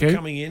 Thanks for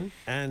coming in,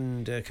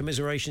 and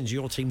commiserations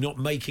your team not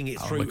making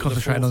it through. We're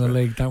concentrating on the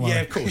league, don't worry.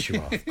 Yeah, of course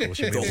you are. Of course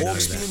you are. The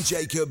Hawksby and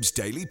Jacobs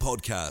Daily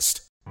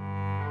Podcast.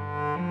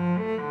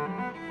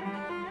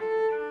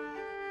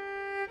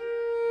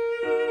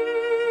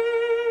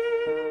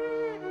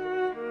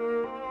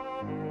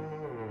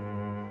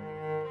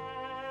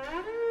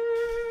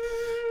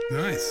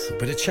 Nice.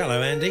 Bit of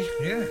cello, Andy.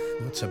 Yeah.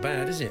 Not so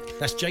bad, is it?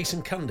 That's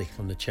Jason Cundy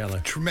on the cello.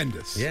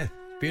 Tremendous. Yeah.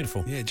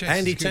 Beautiful. Yeah,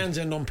 Andy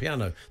Townsend on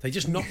piano. They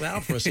just knocked that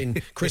up for us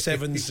in Chris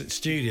Evans'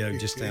 studio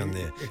just down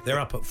there. They're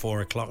up at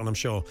 4 o'clock, and I'm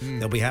sure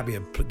they'll be happy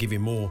to give you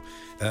more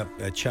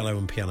cello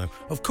and piano.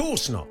 Of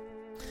course not.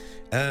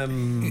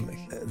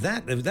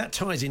 That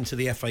ties into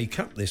the FA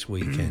Cup this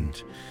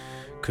weekend.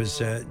 Because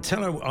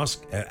Tello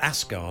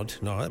Asgard,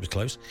 no, that was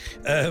close,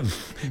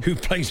 who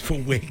plays for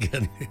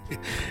Wigan,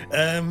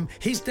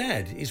 his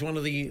dad is one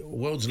of the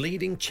world's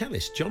leading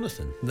cellists,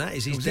 Jonathan. That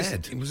is his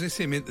dad. Was this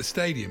him at the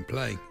stadium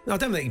playing? No, I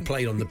don't think he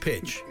played on the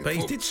pitch, but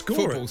he did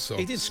score.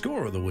 He did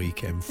score at the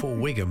weekend for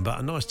Wigan, but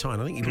a nice time.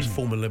 I think he was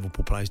former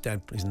Liverpool player. His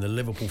dad plays in the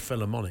Liverpool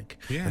Philharmonic.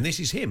 Yeah. And this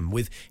is him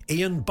with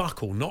Ian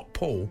Buckle, not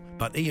Paul,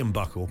 but Ian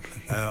Buckle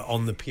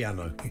on the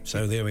piano.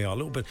 So there we are. A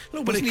little bit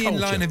of culture. In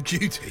Line of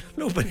Duty? A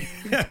little bit.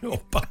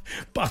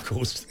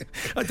 Buckles.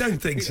 I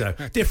don't think so.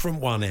 Different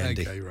one,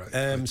 Andy. Okay,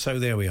 right. So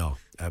there we are.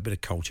 A bit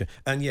of culture.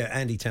 And yeah,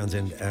 Andy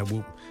Townsend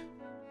will...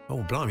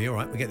 Oh, blimey, all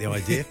right, we get the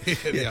idea.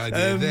 The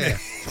idea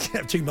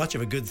there. Too much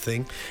of a good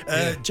thing.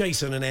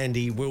 Jason and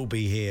Andy will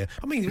be here.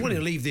 I mean, you want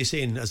to leave this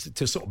in as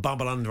to sort of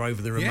bubble under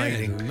over the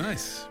remaining. Yeah,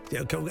 nice.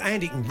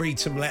 Andy can read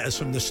some letters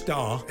from the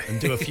Star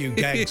and do a few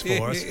gags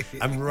for us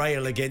and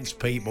rail against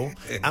people,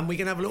 and we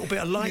can have a little bit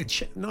of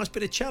nice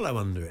bit of cello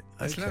under it.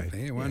 That's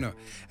lovely. Yeah, why not?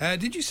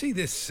 Did you see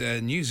this?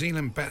 New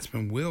Zealand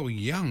batsman Will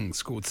Young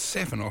scored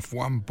 7 off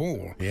 1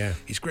 ball. Yeah.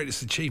 His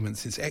greatest achievement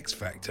since X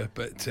Factor,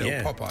 but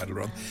Pop Idol,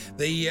 Rob.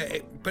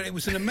 But it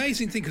was an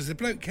amazing thing because the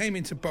bloke came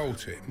in to bowl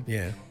to him.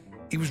 Yeah.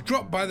 He was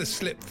dropped by the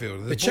slip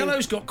fielder. The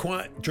cello's got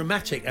quite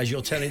dramatic as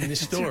you're telling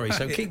this story, right.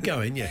 So keep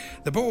going, yeah.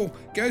 The ball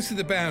goes to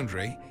the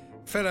boundary,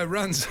 fellow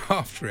runs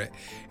after it,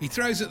 he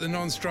throws at the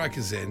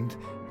non-striker's end,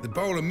 the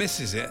bowler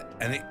misses it,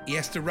 and he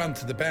has to run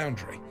to the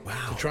boundary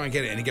to try and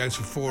get it, and he goes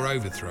for 4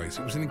 overthrows.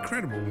 It was an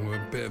incredible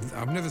bit of...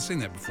 I've never seen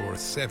that before, a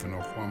 7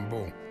 off 1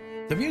 ball.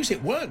 The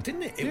music worked,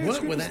 didn't it? It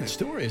worked with that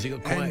story as he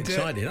got quite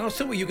excited. I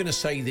thought what you were going to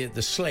say,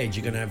 the sledge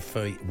you're going to have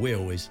for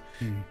Will is,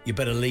 you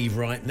better leave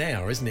right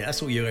now, isn't it?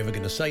 That's all you're ever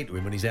going to say to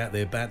him when he's out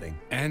there batting.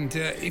 And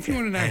if you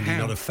want to know Andy, how...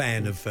 not a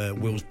fan of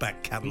Will's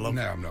back catalogue.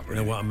 No, I'm not really.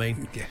 You know what I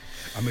mean? Yeah.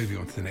 I'm moving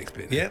on to the next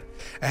bit now. Yeah.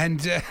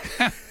 And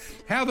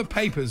how the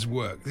papers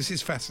work. This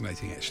is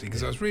fascinating, actually,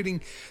 because I was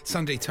reading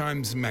Sunday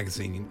Times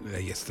magazine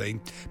yesterday.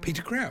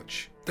 Peter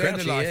Crouch. Day in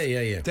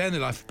the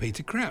life of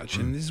Peter Crouch.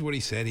 And this is what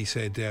he said. He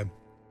said...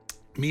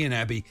 me and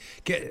Abby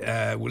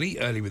will eat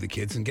early with the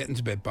kids and get them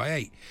to bed by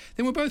 8.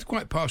 Then we're both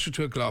quite partial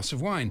to a glass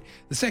of wine.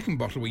 The second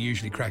bottle we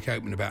usually crack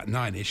open about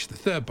 9ish, the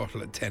third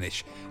bottle at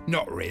 10ish.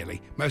 Not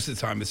really. Most of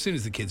the time, as soon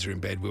as the kids are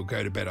in bed, we'll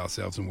go to bed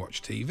ourselves and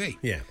watch TV.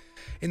 Yeah.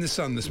 In the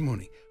Sun this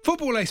morning,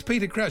 football ace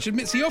Peter Crouch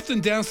admits he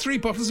often downs 3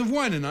 bottles of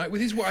wine a night with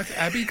his wife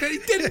Abby. He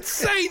didn't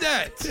say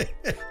that.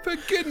 For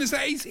goodness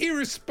sake, he's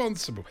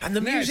irresponsible. And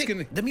the music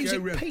peaked. The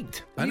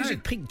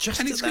music peaked just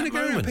and at it's that going to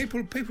go moment.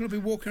 around. People will be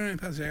walking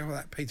around and saying, "Oh,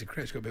 that Peter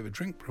Crouch got a bit of a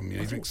drink problem.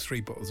 He drinks 3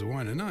 bottles of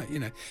wine a night."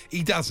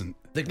 He doesn't.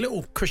 The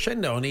little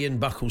crescendo on Ian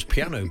Buckle's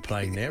piano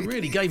playing there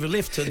really gave a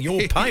lift to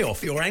your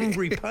payoff, your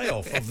angry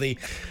payoff of the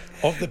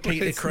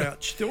Peter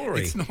Crouch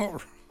story. It's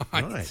not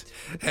right.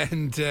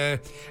 And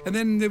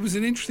then there was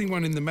an interesting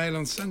one in the Mail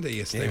on Sunday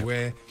yesterday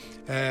where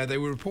they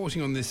were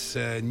reporting on this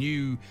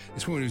woman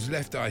who's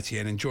left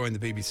ITN and joined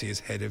the BBC as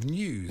head of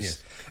news.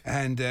 Yes.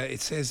 And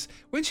it says,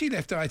 when she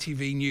left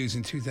ITV News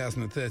in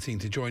 2013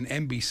 to join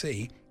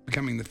NBC,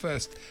 becoming the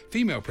first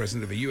female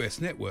president of a US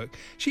network,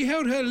 she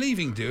held her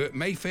leaving do at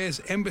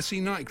Mayfair's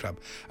Embassy nightclub,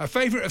 a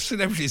favourite of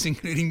celebrities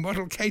including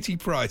model Katie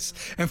Price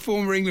and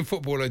former England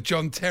footballer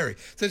John Terry.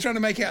 So they're trying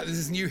to make out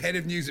this new head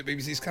of news at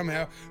BBC is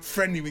somehow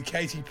friendly with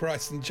Katie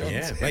Price and John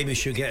Terry. Maybe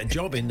she'll get a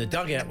job in the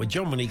dugout with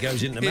John when he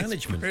goes into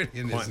management.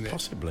 Brilliant, quite isn't it?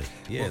 Possibly.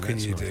 Yeah, what can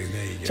you do?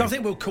 There you go. So I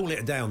think we'll call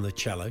it down, the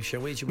cello,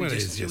 shall we? Bring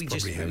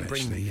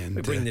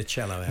the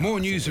cello out? More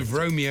news of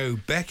Romeo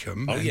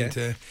Beckham. Oh,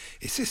 yeah.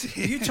 It's just,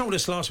 You told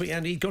us last week,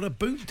 Andy, he got a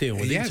boot deal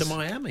with Inter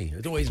Miami.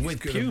 He's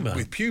with Puma.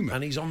 With Puma.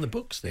 And he's on the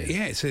books there.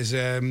 Yeah, it says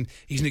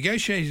he's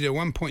negotiated a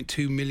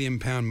 £1.2 million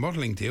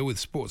modelling deal with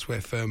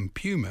sportswear firm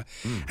Puma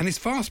and is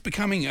fast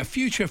becoming a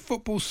future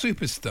football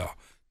superstar.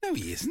 No,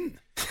 he isn't.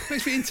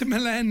 Plays for Inter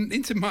Milan.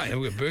 He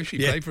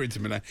played for Inter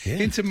Milan. Yeah.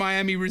 Inter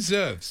Miami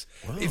reserves.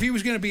 Wow. If he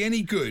was going to be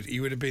any good, he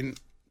would have been...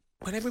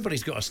 Well,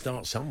 everybody's got to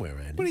start somewhere,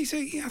 Andy. Well,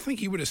 I think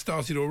he would have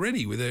started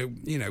already with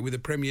a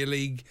Premier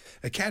League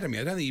academy.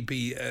 I don't think he'd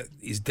be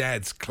his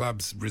dad's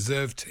club's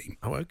reserve team.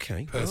 Oh,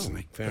 okay.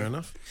 Personally, fair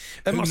enough.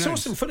 I saw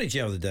some footage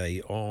the other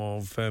day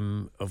of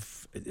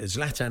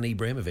Zlatan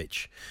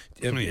Ibrahimovic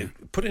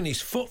putting his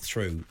foot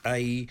through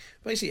a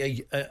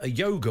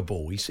yoga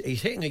ball. He's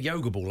hitting a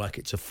yoga ball like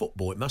it's a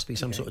football. It must be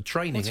some sort of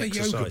training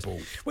exercise. Yoga ball?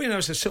 Well,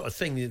 it's the sort of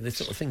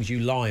things you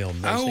lie on.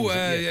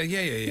 Yeah.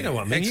 You know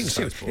what I mean? You can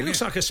see, it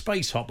looks like a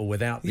space hopper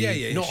without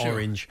the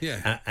orange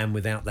and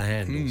without the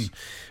handles.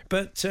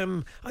 But I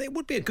think it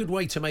would be a good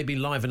way to maybe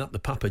liven up the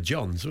Papa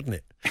Johns, wouldn't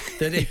it?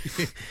 That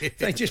if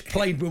they just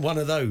played with one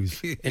of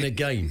those in a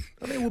game.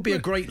 I think it would be a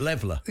great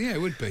leveller. Yeah,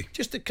 it would be.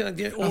 Just to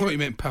I thought you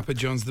meant Papa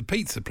John's, the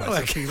pizza place.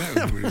 I think that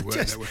would really work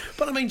that way.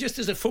 But I mean, just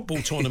as a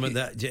football tournament,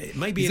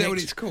 maybe is that what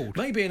it's called?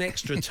 Maybe an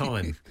extra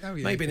time.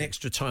 An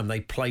extra time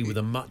they play with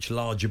a much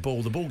larger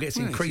ball. The ball gets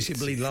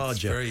increasingly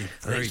larger.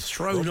 It's very it's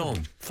thrown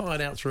on,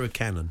 fired out through a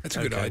cannon. That's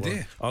a good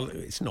idea. Well,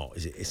 it's not,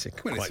 is it? It's a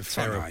quite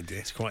fun idea.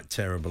 It's quite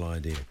terrible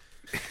idea.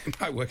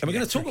 And we're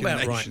going to talk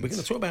about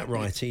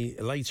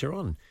Wrighty later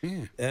on.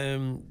 Yeah.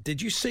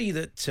 Did you see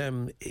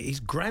that his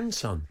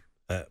grandson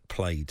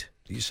played?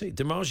 Did you see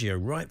DiMaggio,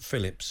 Wright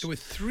Phillips? There were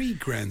 3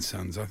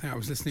 grandsons. I think I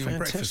was listening on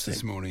breakfast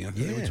this morning. I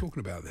think they were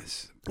talking about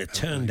this. It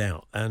turned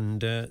out,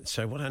 and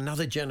so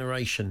another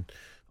generation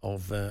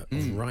of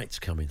Wrights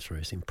coming through.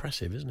 It's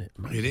impressive, isn't it?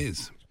 Amazing. It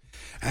is.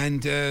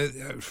 And a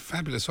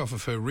fabulous offer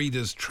for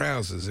Reader's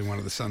Trousers in one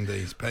of the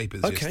Sunday's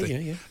papers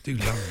yesterday. Yeah. Do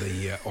love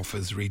the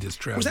offers, Reader's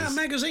Trousers. Was that a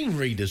magazine,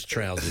 Reader's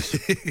Trousers?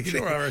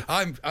 Sure,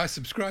 I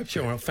subscribe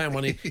to it. I found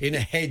one in a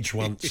hedge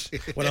once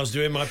when I was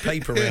doing my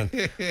paper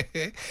round.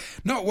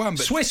 Not one,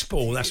 but... Swiss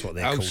ball, that's what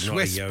they're called.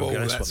 Swiss not a ball,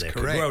 yoga. that's what they're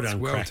correct. Called. Well done,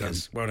 Well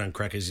Crackers. Well done,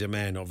 Crackers. He's a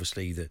man,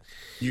 obviously, that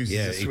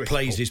uses he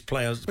plays his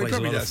players. Well,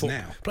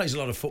 Plays a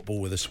lot of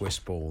football with a Swiss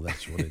ball.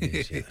 That's what it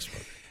is. Yeah, that's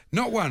what.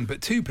 Not one,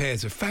 but two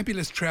pairs of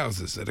fabulous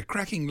trousers at a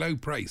cracking low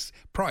price.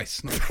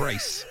 Not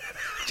price.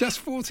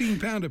 Just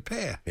 £14 a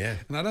pair. Yeah.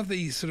 And I love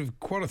the sort of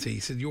quality. He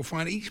said you'll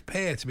find each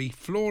pair to be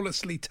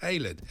flawlessly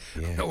tailored.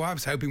 Yeah. Oh, I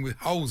was hoping with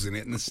holes in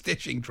it and the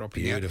stitching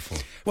dropping Beautiful.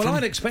 out. Well,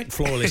 I'd expect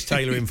flawless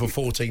tailoring for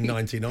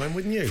 $14.99,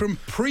 wouldn't you? From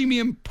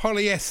premium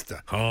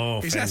polyester. Oh,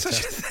 Is fantastic. that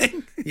such a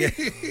thing? Yeah,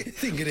 I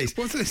think it is.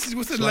 What's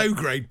the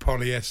low-grade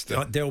polyester?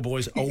 Like Del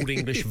Boy's old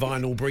English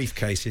vinyl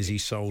briefcases he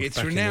sold. It's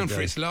back renowned in the for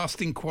day. its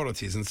lasting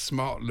qualities and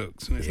smart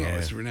looks. And it's not.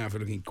 It's renowned for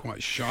looking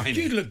quite shiny.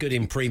 You'd look good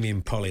in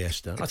premium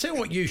polyester. I'll tell you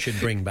what you should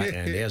bring back,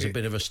 Andy, as a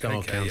bit of a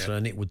star counsellor,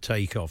 and it would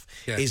take off,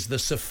 is the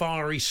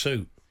safari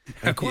suit.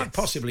 And quite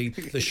possibly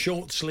the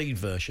short sleeve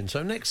version.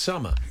 So next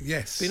summer,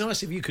 yes, it'd be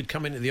nice if you could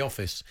come into the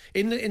office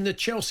in the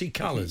Chelsea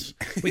colours.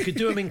 We could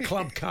do them in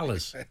club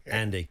colours,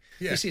 Andy.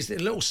 Yeah. This is a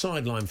little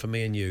sideline for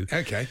me and you.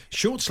 Okay.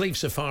 Short sleeve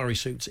safari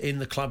suits in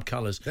the club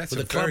colours That's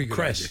with a a club very good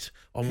crest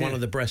on one of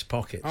the breast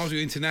pockets. I'll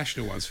do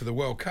international ones for the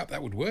World Cup.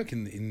 That would work out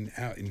in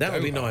That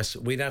would be Doha. nice.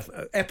 We'd have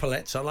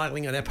epaulets. I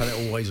think an epaulette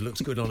always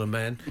looks good on a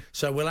man.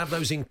 So we'll have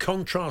those in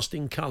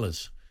contrasting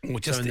colours. Or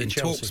just So in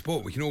Chelsea. Talk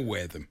Sport, we can all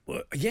wear them.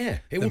 Well, yeah,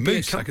 it The would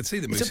Moose, be. I could see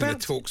the Moose in the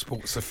Talk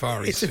Sport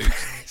safari It's suit.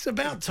 it's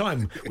about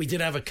time we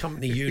did have a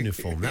company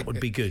uniform. That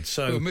would be good.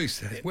 So Well,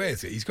 Moose,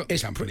 wears it. He's got the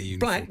it's company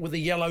uniform. black with the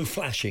yellow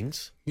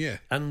flashings. Yeah.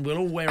 And we'll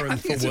all wear them I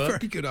for think it's work. a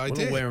very good idea.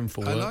 We'll all wear them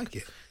for work. I like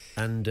it.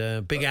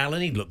 And Big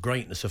Alan, he'd look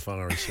great in a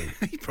safari suit.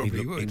 He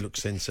probably would. He'd look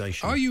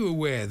sensational. Are you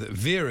aware that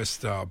Vera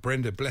star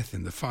Brenda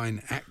Blethyn, the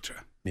fine actor,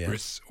 Yeah.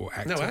 or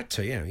actor? No,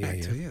 actor, yeah.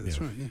 Actor, yeah, that's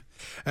right,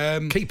 yeah.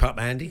 Keep up,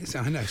 Andy. Yes,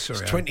 I know,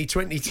 sorry. It's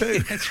 2022.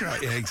 That's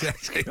right, yeah,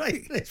 exactly.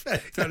 You're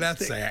not allowed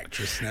to say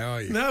actress now,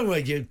 are you? No,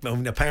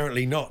 well,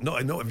 apparently not.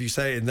 Not if you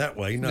say it in that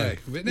way, no.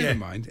 But never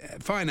mind.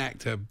 Fine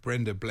actor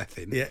Brenda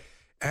Blethyn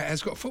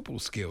has got football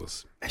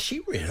skills. Has she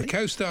really?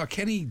 Co-star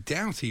Kenny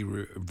Doughty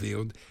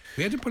revealed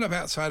we had to pull up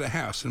outside a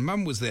house and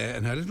Mum was there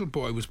and her little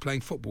boy was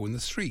playing football in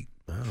the street.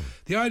 Oh.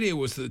 The idea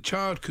was that the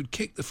child could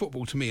kick the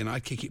football to me and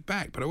I'd kick it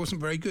back, but I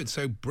wasn't very good,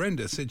 so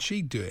Brenda said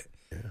she'd do it.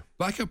 Yeah.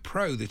 Like a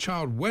pro, the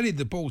child wellied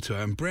the ball to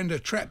her and Brenda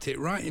trapped it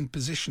right in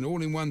position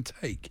all in one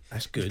take.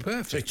 That's good. It was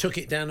perfect. So he took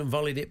it down and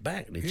volleyed it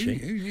back, did she?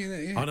 Who knew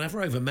that, yeah. I'd have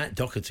her over Matt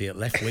Doherty at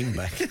left wing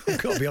back.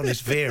 I've got to be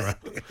honest, Vera,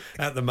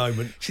 at the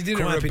moment. She did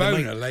quite a happy to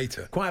Rabona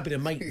later. Quite happy to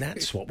make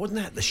that swap. Wasn't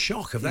that the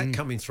shock of that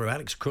coming through?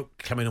 Alex Cook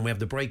come in and we have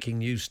the breaking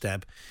news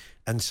stab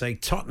and say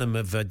Tottenham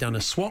have done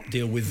a swap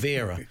deal with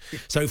Vera.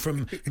 So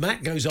from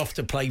Matt goes off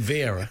to play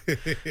Vera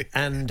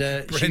and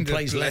she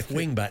plays left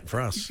wing back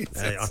for us.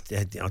 very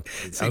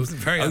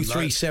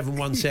unlikely.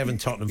 03717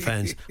 Tottenham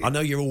fans. I know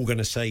you're all going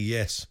to say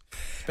yes,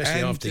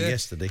 especially after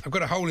yesterday. I've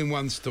got a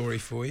hole-in-one story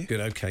for you. Good,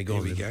 okay, go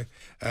on. Here we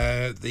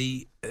go.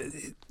 The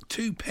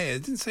two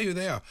pairs, didn't say who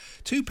they are,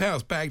 two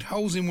pals bagged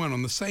holes in one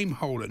on the same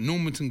hole at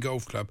Normanton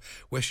Golf Club,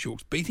 West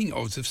Yorks, beating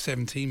odds of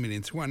 17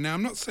 million to 1. Now,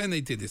 I'm not saying they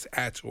did this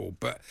at all,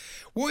 but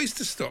what is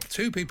to stop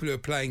two people who are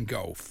playing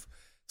golf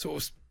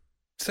sort of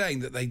saying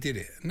that they did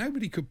it?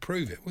 Nobody could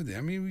prove it, would they?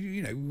 I mean,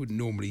 you know, we wouldn't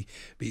normally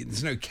be,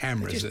 there's no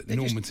cameras at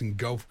Normanton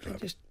Golf Club.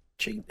 They just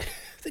cheat.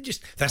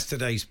 That's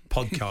today's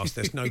podcast.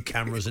 There's no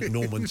cameras at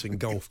Normanton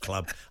Golf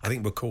Club. I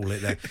think we'll call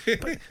it that.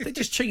 But they're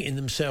just cheating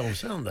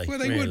themselves, aren't they? Well,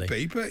 they really? would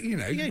be, but, you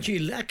know. Yeah,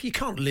 you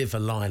can't live a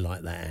lie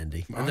like that,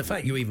 Andy. And the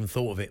fact you even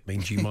thought of it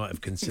means you might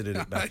have considered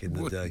it back in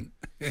the day.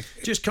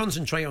 Just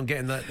concentrate on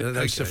getting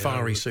those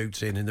safari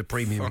suits in the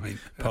premium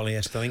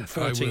polyester. I think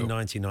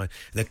 $14.99.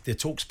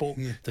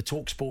 The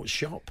TalkSport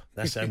shop.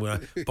 That's how we're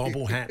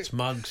bobble hats,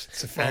 mugs,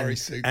 safari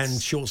suits,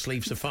 and short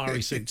sleeve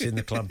safari suits in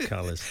the club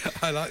colours.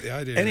 I like the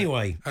idea.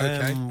 Anyway,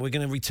 okay. We're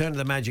going to return to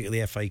the magic of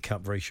the FA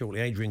Cup very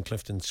shortly. Adrian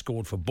Clifton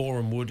scored for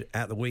Boreham Wood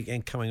at the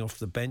weekend, coming off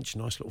the bench.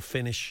 Nice little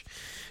finish.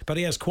 But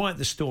he has quite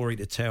the story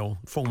to tell.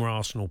 Former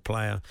Arsenal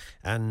player.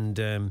 And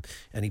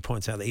he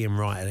points out that Ian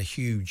Wright had a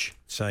huge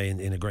say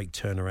in a great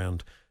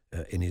turnaround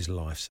in his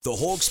life. The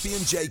Hawksby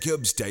and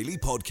Jacobs Daily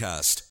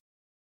Podcast.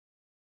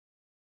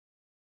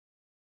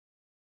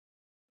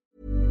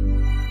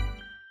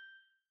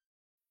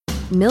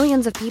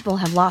 Millions of people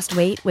have lost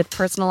weight with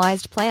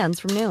personalized plans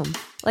from Noom.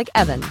 Like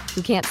Evan,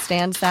 who can't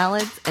stand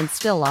salads and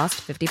still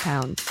lost 50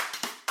 pounds.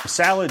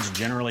 Salads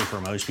generally for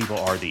most people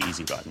are the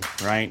easy button,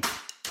 right?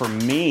 For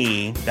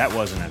me, that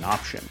wasn't an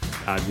option.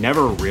 I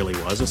never really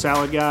was a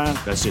salad guy.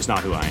 That's just not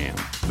who I am.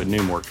 But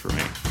Noom worked for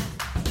me.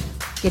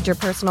 Get your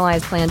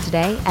personalized plan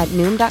today at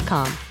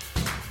Noom.com.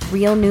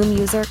 Real Noom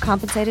user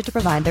compensated to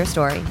provide their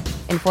story.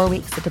 In 4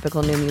 weeks, the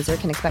typical Noom user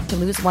can expect to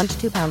lose 1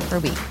 to 2 pounds per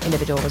week.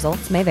 Individual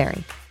results may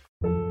vary.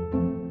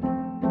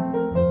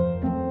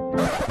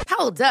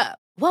 Hold up.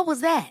 What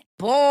was that?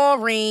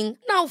 Boring.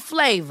 No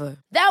flavor.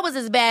 That was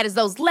as bad as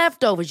those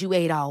leftovers you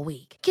ate all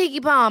week.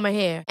 Keke Palmer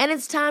here, and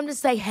it's time to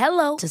say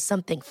hello to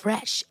something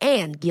fresh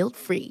and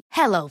guilt-free.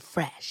 Hello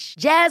Fresh.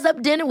 Jazz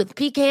up dinner with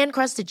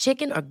pecan-crusted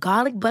chicken or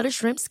garlic butter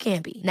shrimp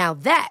scampi. Now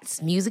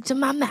that's music to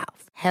my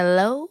mouth.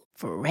 Hello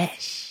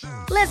Fresh.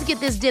 Let's get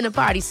this dinner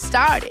party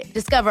started.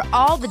 Discover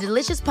all the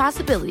delicious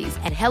possibilities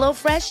at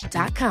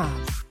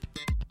HelloFresh.com.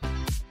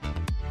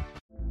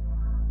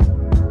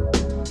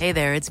 Hey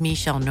there, it's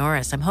Michelle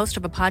Norris. I'm host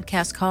of a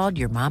podcast called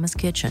Your Mama's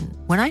Kitchen.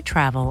 When I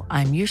travel,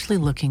 I'm usually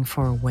looking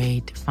for a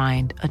way to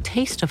find a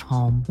taste of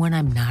home when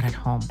I'm not at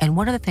home. And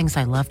one of the things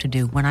I love to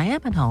do when I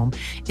am at home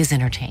is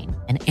entertain.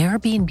 And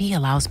Airbnb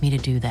allows me to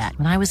do that.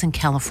 When I was in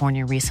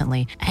California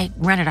recently, I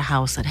rented a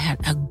house that had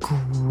a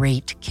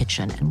great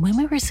kitchen. And when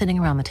we were sitting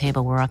around the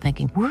table, we're all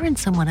thinking, we're in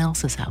someone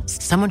else's house.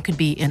 Someone could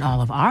be in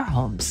all of our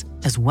homes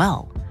as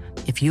well.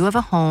 If you have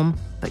a home,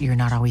 but you're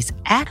not always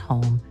at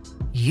home,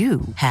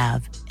 you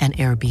have an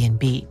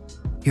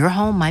Airbnb. Your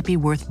home might be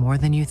worth more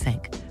than you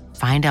think.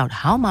 Find out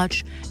how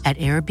much at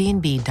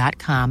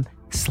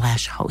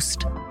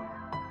airbnb.com/host.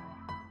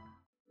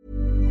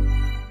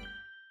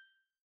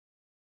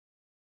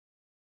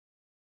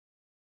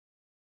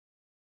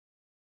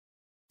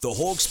 The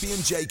Hawksby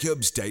and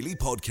Jacobs Daily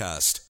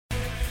Podcast.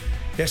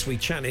 Yes, we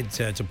chatted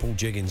to Paul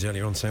Jiggins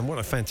earlier on saying what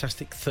a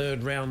fantastic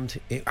third round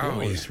it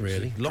was,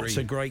 really. Lots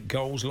of great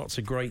goals, lots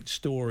of great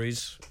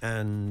stories,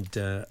 and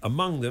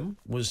among them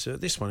was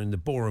this one in the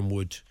Boreham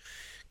Wood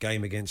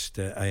game against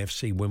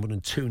AFC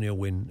Wimbledon, 2-0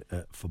 win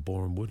for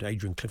Boreham Wood.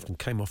 Adrian Clifton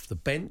came off the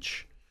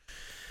bench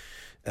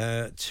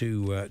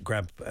to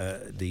grab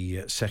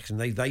the second.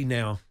 They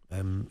now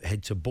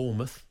head to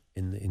Bournemouth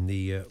in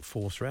the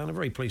fourth round. I'm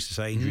very pleased to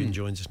say Adrian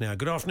joins us now.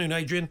 Good afternoon,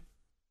 Adrian.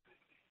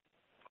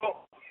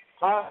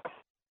 Hi.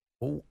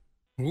 Oh,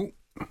 we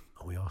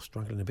are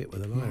struggling a bit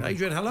with the line.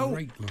 Adrian, hello.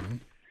 Great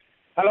line.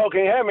 Hello,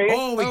 can you hear me?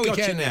 Oh, we got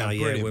you now.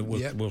 Yeah,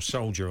 Brilliant. we'll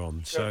soldier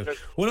on. So,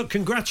 well, look,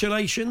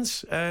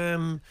 congratulations.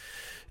 And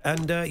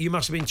you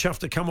must have been chuffed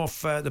to come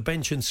off the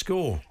bench and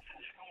score.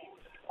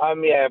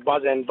 Yeah,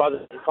 buzzing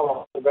to come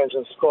off the bench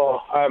and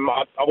score. I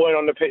weren't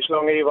on the pitch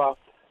long either.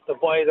 The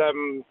boys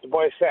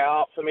set it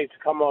up for me to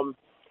come on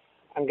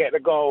and get the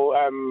goal.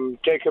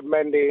 Jacob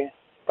Mendy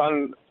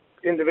done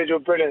individual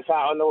brilliance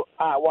out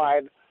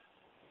wide.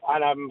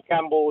 And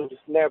gambled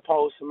near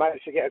post and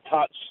managed to get a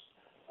touch.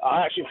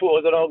 I actually thought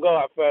it was an old goal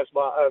at first,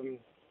 but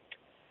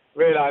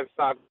realised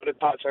that I got a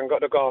touch and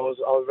got the goal.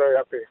 I was very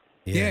happy.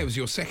 Yeah, it was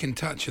your second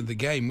touch of the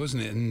game,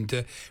 wasn't it?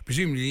 And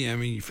presumably, I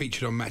mean, you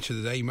featured on Match of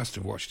the Day. You must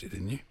have watched it,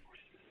 didn't you?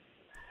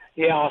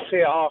 Yeah, I'll see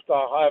it after.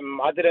 I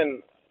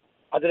didn't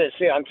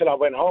see it until I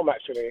went home,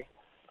 actually.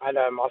 And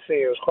I see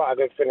it was quite a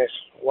good finish,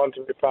 one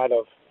to be proud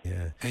of.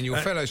 Yeah. And your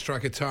fellow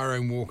striker,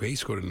 Tyrone Walker, he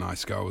scored a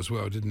nice goal as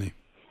well, didn't he?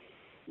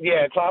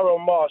 Yeah,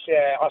 Tyrone Marsh.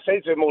 Yeah, I say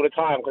to him all the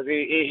time because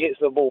he hits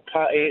the ball.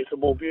 He hits the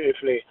ball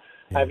beautifully.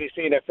 Yeah. Have you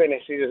seen it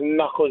finish? He just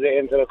knuckles it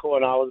into the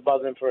corner. I was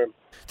buzzing for him.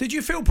 Did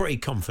you feel pretty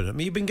confident? I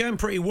mean, you've been going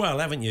pretty well,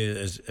 haven't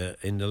you,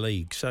 in the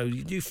league? So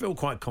do you feel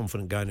quite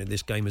confident going into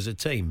this game as a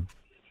team?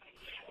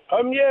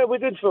 Yeah, we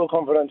did feel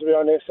confident, to be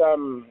honest.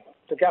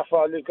 The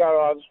gaffer, Luke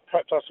Garrard,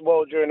 prepped us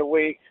well during the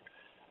week,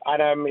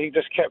 and he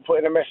just kept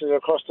putting a message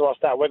across to us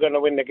that we're going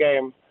to win the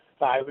game.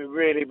 That we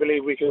really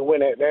believe we can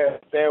win it.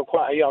 They're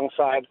quite a young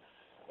side.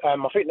 I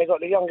think they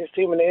got the youngest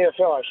team in the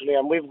EFL, actually,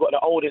 and we've got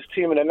the oldest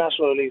team in the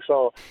National League.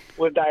 So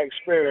with that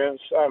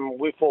experience,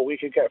 we thought we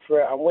could get through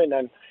it and win.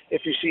 And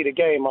if you see the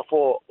game, I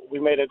thought we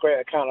made a great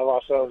account of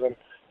ourselves and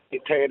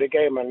dictated the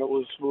game, and it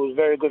was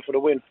very good for the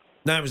win.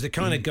 No, it was the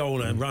kind of goal,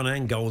 run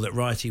and goal that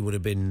Wrighty would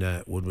have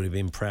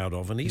been proud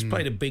of, and he's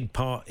played a big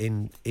part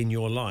in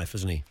your life,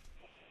 hasn't he?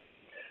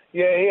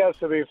 Yeah, he has,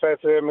 to be fair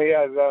to him. He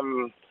has,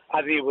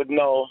 as he would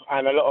know,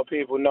 and a lot of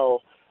people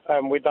know.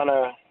 We've done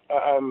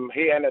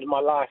he entered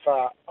my life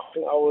I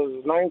think I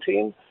was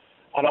 19,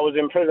 and I was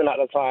in prison at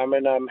the time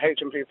in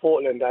HMP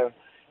Portland. And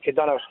he'd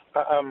done a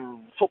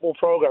football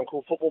program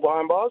called Football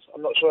Behind Bars.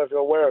 I'm not sure if you're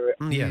aware of it.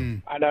 Yeah.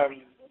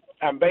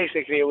 And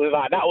basically it was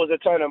like that was a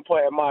turning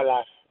point in my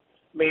life.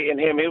 Meeting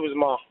him, he was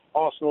my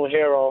Arsenal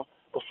hero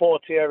before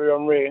Thierry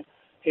Henry.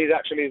 He's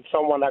actually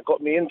someone that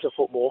got me into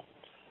football,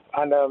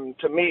 and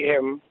to meet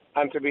him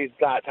and to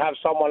have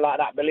someone like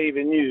that believe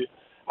in you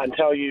and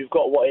tell you you've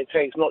got what it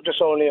takes, not just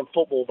only in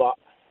football but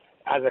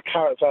as a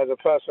character, as a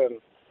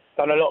person,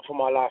 done a lot for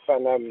my life.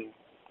 And I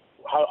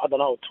don't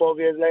know, 12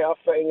 years later,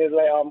 13 years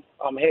later,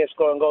 I'm here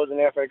scoring goals in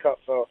the FA Cup.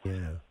 So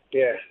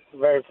yeah,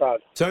 very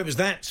proud. So it was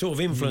that sort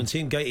of influence.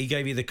 He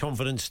gave you the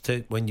confidence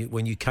to when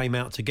you came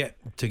out to get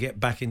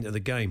back into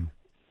the game.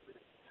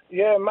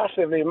 Yeah,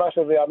 massively.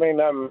 I mean,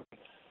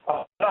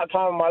 at that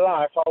time of my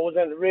life, I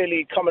wasn't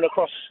really coming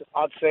across,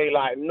 I'd say,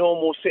 like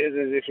normal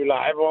citizens, if you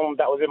like. Everyone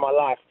that was in my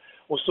life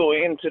was sort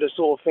of into the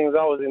sort of things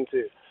I was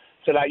into.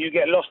 So like you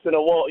get lost in a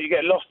world, you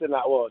get lost in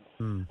that world,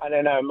 and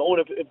then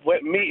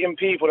meeting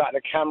people like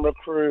the camera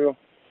crew,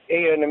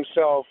 Ian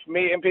himself,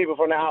 meeting people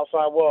from the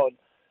outside world,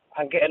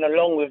 and getting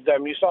along with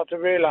them, you start to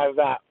realise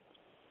that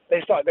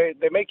they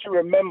make you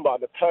remember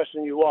the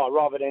person you are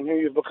rather than who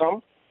you've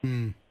become.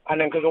 And And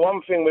then, because the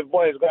one thing with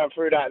boys going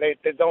through that,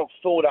 they don't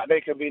feel that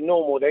they can be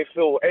normal. They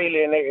feel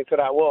alienated to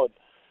that world.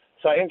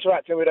 So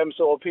interacting with them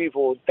sort of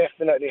people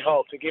definitely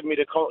helped to give me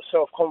the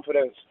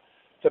self-confidence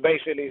to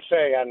basically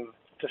say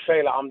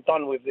like, I'm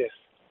done with this.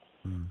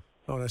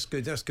 Oh, that's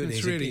good. That's good.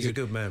 He's a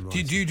good man, right?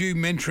 Do you do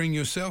mentoring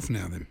yourself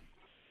now then?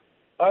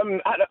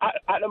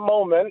 At the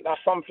moment,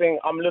 that's something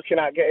I'm looking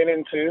at getting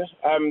into.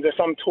 There's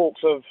some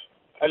talks of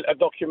a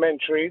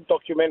documentary,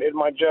 documented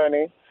my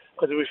journey,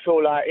 because we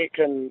feel like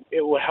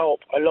it will help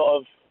a lot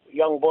of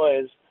young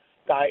boys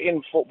that are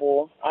in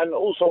football and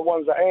also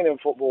ones that ain't in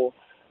football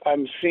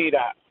see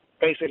that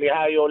basically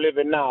how you're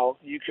living now,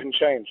 you can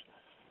change.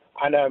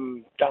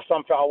 And that's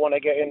something I want to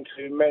get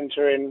into,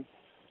 mentoring,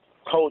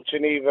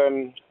 coaching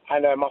even.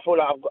 And I feel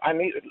like I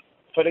need,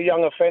 for the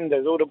young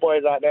offenders, all the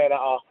boys out there that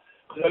are,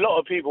 because a lot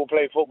of people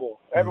play football.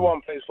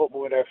 Everyone plays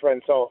football with their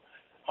friends. So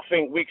I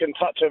think we can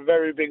touch a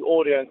very big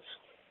audience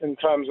in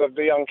terms of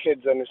the young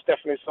kids, and it's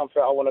definitely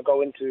something I want to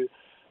go into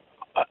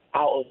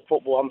out of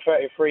football. I'm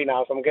 33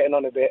 now, so I'm getting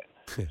on a bit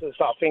to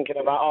start thinking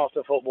about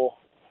after football.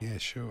 Yeah,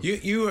 sure.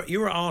 You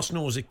were at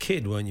Arsenal as a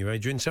kid, weren't you,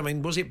 Adrian? So, I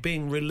mean, was it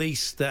being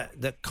released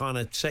that kind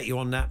of set you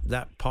on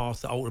that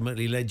path that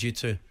ultimately led you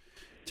to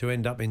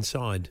end up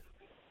inside?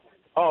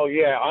 Oh,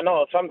 yeah, I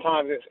know.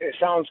 Sometimes it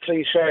sounds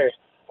cliche,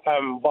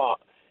 but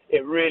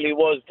it really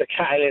was the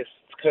catalyst,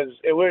 because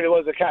it really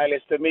was the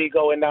catalyst to me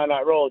going down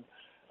that road.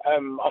 I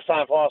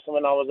signed for Arsenal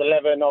when I was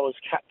 11. I was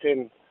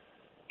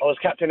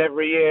captain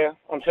every year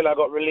until I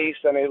got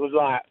released, and it was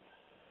like,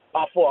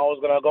 I thought I was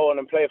going to go on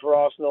and play for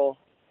Arsenal,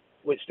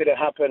 which didn't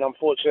happen,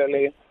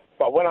 unfortunately.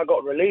 But when I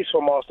got released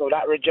from Arsenal,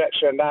 that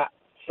rejection, that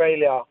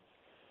failure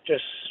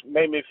just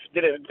made me,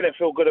 didn't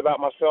feel good about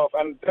myself.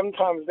 And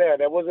sometimes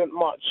there wasn't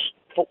much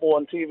football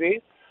on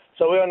TV,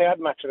 so we only had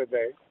Match of the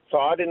Day. So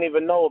I didn't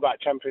even know about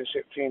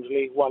Championship teams,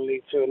 League 1,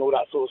 League 2, and all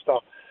that sort of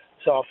stuff.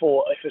 So I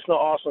thought, if it's not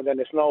Arsenal, then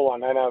it's no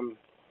one. And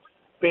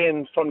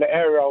being from the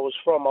area I was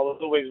from, I was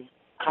always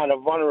kind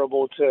of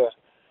vulnerable to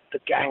the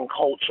gang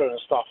culture and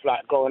stuff,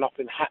 like growing up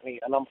in Hackney.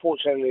 And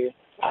unfortunately,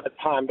 at the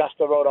time, that's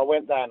the road I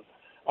went down.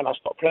 And I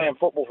stopped playing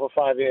football for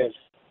 5 years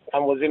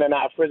and was in and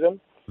out of prison.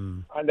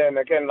 And then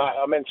again, like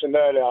I mentioned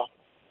earlier,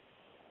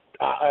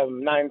 at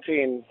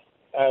 19,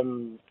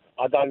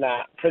 I done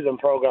that prison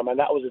program, and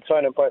that was a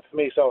turning point for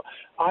me. So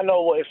I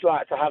know what it's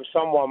like to have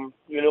someone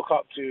you look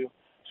up to,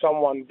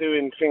 someone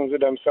doing things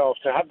with themselves,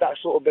 to have that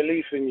sort of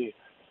belief in you,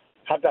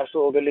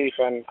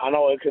 and I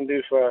know what it can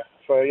do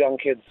for young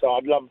kids. So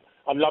I'd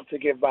love to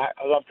give back.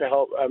 I'd love to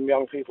help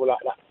young people like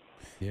that.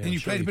 Yeah, and you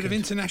played a bit of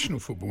international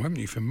football, haven't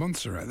you, for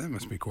Montserrat? That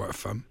must be quite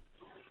fun.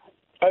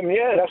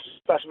 Yeah,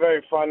 that's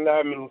very fun.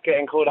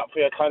 Getting called up for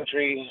your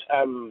country,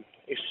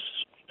 it's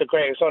the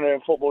greatest honour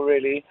in football,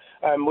 really.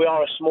 We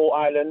are a small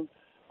island,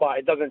 but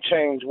it doesn't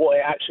change what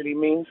it actually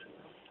means.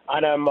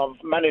 And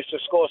I've managed to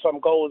score some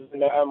goals in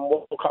the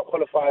World Cup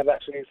qualifiers,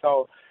 actually.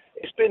 So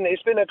it's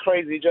been a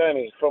crazy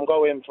journey from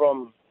going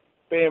from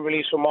being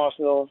released from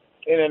Arsenal,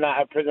 in and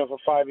out of prison for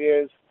 5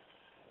 years,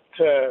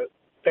 to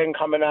then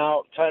coming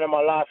out, turning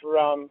my life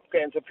around,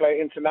 getting to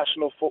play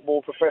international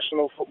football,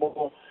 professional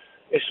football.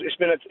 It's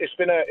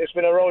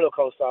been a roller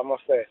coaster, I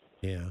must say.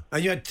 Yeah,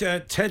 and you had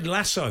Ted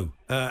Lasso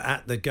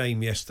at the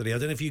game yesterday. I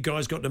don't know if you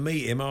guys got to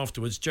meet him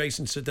afterwards.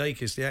 Jason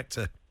Sudeikis, the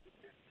actor.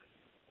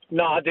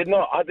 No, I did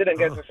not. I didn't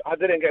get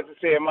to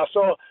see him. I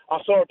saw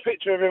a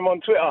picture of him on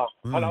Twitter,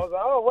 and I was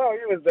like, oh well,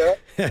 he was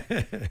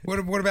there.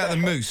 What about the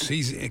Moose?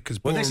 This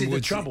is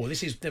the trouble.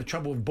 This is the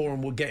trouble with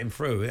Boreham Wood getting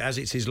through. As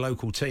it's his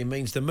local team,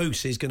 means the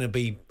Moose is going to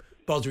be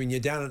bothering you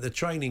down at the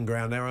training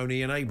ground there,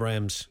 only in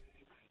Abrams.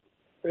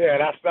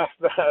 Yeah,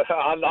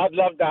 I'd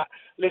love that.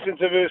 Listen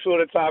to Moose all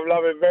the time.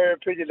 Love him. Very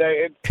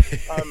opinionated.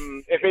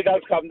 If he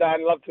does come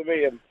down, love to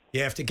meet him.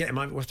 Yeah, have to get him.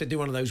 We have to do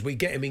one of those. We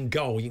get him in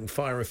goal. You can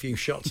fire a few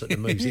shots at the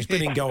Moose. He's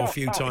been in goal a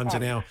few times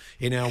in our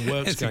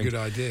works. That's a good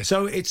idea.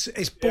 So it's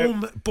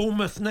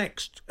Bournemouth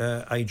next,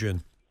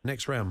 Adrian.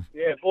 Next round.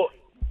 Yeah,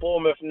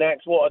 Bournemouth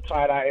next. What a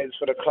tie that is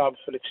for the club,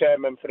 for the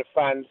chairman, for the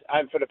fans,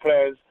 and for the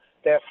players.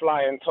 They're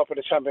flying top of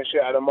the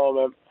Championship at the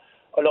moment.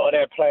 A lot of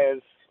their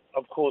players,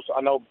 of course,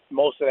 I know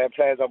most of their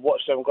players. I've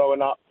watched them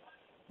growing up,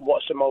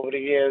 watched them over the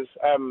years.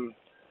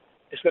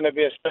 It's going to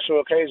be a special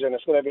occasion. I'm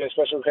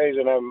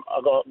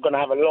going to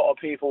have a lot of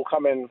people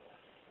coming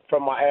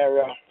from my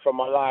area, from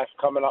my life,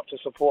 coming up to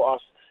support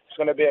us. It's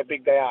going to be a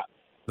big day out.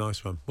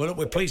 Nice one. Well, look,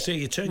 we're pleased to see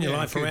you turn your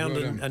life around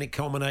and it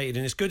culminated.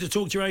 And it's good to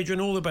talk to you,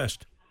 Adrian. All the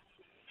best.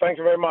 Thank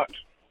you very much.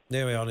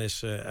 There we are.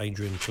 There's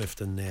Adrian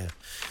Clifton there,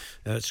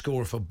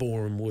 scorer for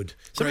Boreham Wood.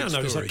 Something I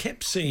noticed, I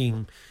kept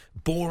seeing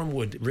Boreham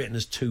Wood written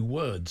as two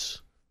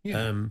words.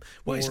 Yeah.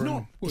 Well, it's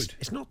not.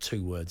 It's not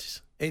two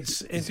words.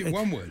 Is it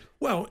one word?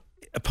 Well,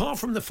 apart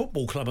from the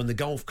football club and the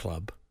golf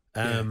club,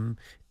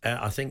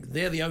 I think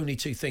they're the only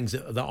two things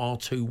that are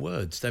two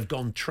words. They've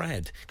gone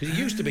trad, because it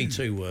used to be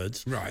two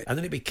words, right? And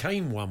then it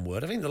became one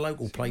word. I think the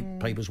local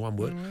paper's one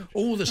word.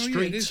 All the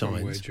street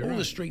signs,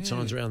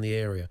 signs around the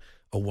area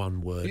a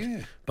one word.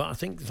 Yeah. But I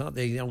think like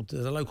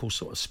the local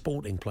sort of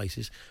sporting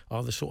places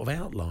are the sort of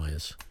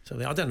outliers. So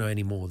I don't know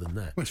any more than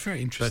that. Well, it's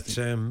very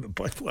interesting.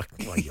 But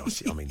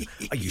I mean,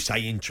 you say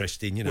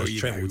interesting, you know, as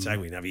Trevor would say,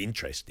 we never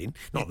interesting.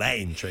 Not that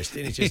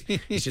interesting.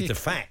 It's just a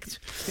fact.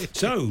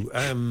 So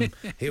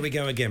here we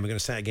go again. We're going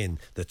to say it again.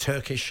 The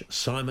Turkish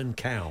Simon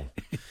Cowell.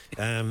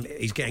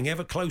 He's getting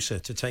ever closer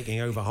to taking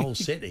over Hull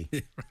City.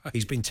 Right.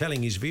 He's been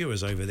telling his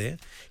viewers over there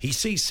he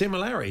sees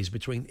similarities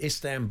between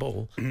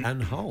Istanbul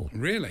and Hull.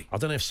 Really? I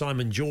don't know if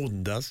Simon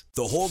Jordan does.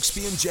 The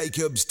Hawksbee and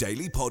Jacobs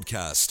Daily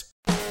Podcast.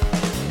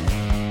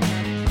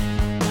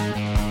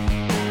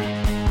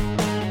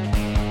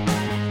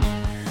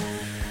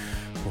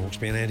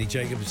 Hawksbee and Andy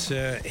Jacobs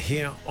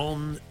here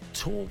on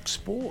Talk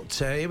Sport.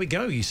 Here we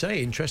go. You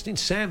say interesting.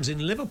 Sam's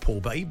in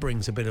Liverpool, but he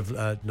brings a bit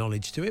of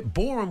knowledge to it.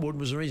 Borehamwood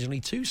was originally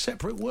two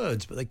separate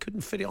words, but they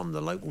couldn't fit it on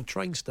the local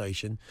train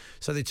station,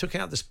 so they took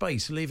out the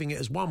space, leaving it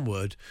as one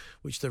word,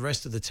 which the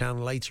rest of the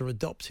town later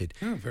adopted.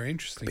 Oh, very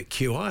interesting. A bit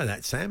QI,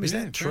 that, Sam. Is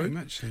that true? Very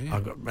much so, yeah.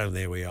 Well,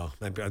 there we are.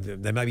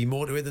 There may be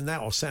more to it than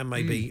that, or Sam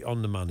may be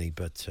on the money,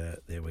 but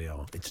there we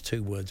are. It's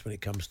two words when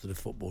it comes to the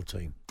football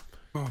team.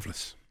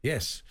 Marvellous.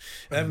 Yes.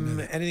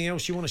 Anything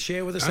else you want to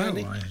share with us,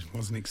 Andy? I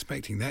wasn't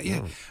expecting that.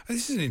 Yeah.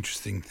 This is an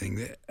interesting thing.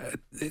 That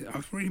I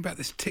was reading about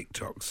this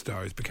TikTok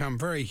star who's become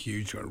very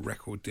huge, got a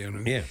record deal.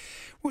 Yeah.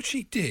 What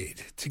she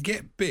did to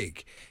get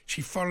big,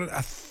 she followed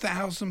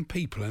 1,000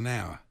 people an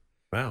hour.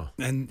 Wow.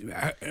 And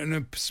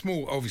a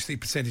small, obviously,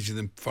 percentage of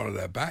them followed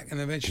her back,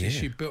 and eventually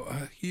she built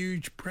a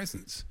huge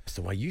presence. That's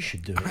the way you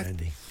should do it,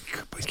 Andy.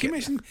 Can you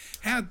imagine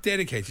how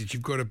dedicated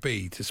you've got to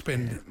be to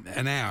spend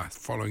an hour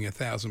following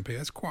 1,000 people?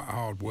 That's quite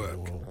hard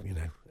work. Well, you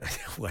know,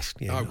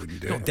 I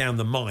wouldn't do it. Not down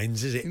the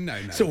mines, is it? No.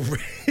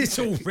 It's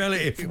all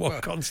relative.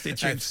 What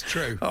constitutes? That's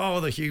true. Oh,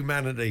 the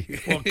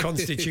humanity. What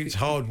constitutes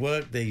hard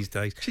work these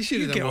days? She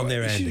should have get on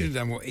there, Andy. She should have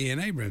done what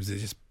Ian Abrams did.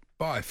 Just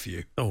buy a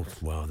few. Oh,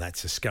 well,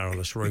 that's a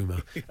scurrilous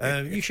rumour.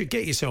 You should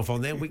get yourself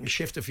on there. We can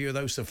shift a few of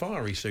those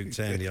safari suits,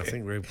 Andy. I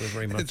think we're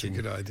very much That's a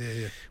good idea,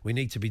 yeah. We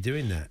need to be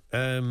doing that.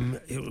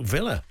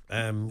 Villa,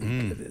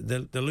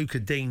 the Luca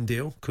Dean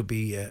deal could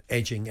be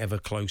edging ever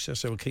closer,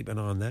 so we'll keep an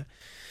eye on that.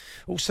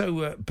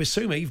 Also,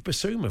 Yves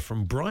Bissouma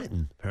from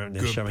Brighton,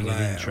 apparently Good showing player.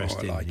 an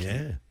interest in. Like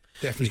yeah.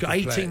 Definitely.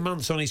 He's got 18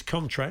 months on his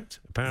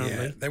contract, apparently.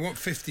 Yeah, they want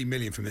 50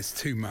 million from this,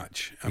 too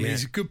much. I mean,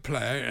 he's a good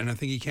player, and I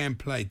think he can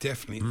play,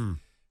 definitely.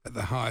 At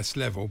the highest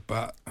level,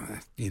 but, I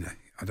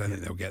don't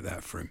think they'll get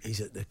that for him. He's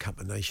at the Cup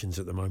of Nations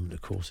at the moment,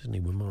 of course, isn't he,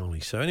 with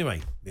Mali? So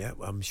anyway,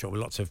 I'm sure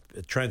lots of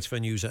transfer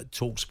news at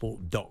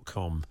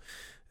talksport.com.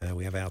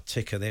 We have our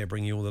ticker there,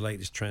 bringing you all the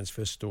latest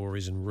transfer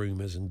stories and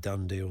rumours and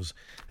done deals,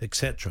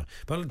 etc.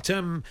 But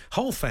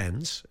Hull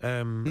fans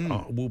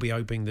will be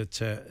hoping that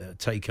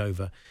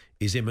takeover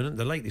is imminent.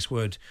 The latest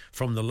word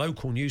from the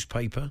local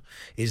newspaper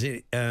is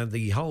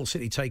the Hull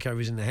City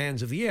takeover is in the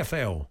hands of the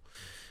EFL,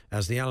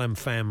 as the Allam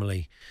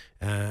family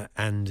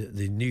and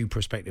the new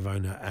prospective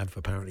owner have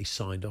apparently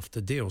signed off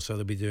the deal. So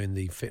they'll be doing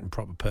the fit and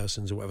proper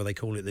persons or whatever they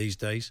call it these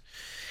days.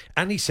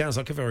 And he sounds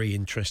like a very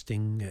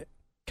interesting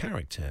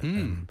character.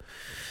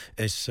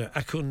 It's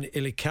Akun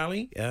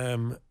Ilikali,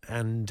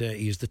 and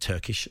he is the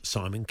Turkish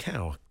Simon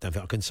Cowell. I don't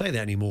think I can say that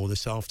anymore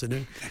this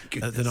afternoon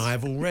than I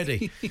have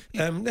already.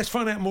 Let's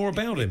find out more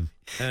about him.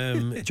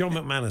 John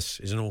McManus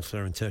is an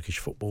author and Turkish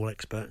football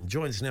expert and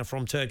joins us now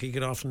from Turkey.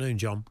 Good afternoon,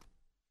 John.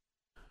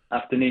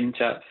 Afternoon,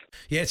 chaps.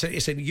 Yeah,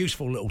 it's a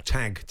useful little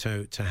tag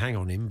to hang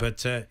on him,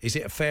 but is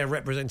it a fair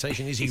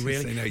representation? Is he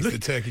really? He's the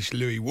Turkish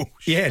Louis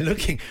Walsh. Yeah,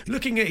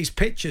 looking at his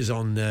pictures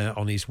on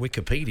his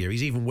Wikipedia,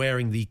 he's even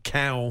wearing the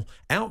cowl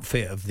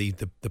outfit of the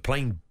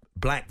plain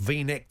black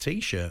V-neck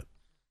T-shirt.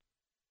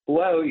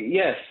 Well,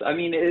 yes. I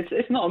mean,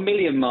 it's not a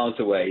million miles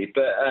away,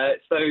 but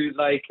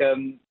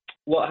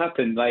what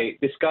happened? Like,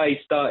 this guy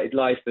started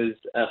life as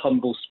a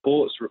humble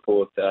sports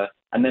reporter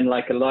and then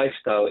like a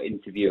lifestyle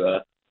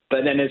interviewer,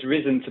 but then has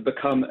risen to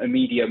become a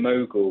media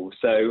mogul.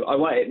 So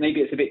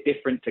maybe it's a bit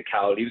different to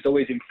Cowell. He was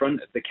always in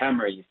front of the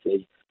camera, you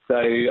see. So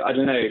I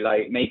don't know,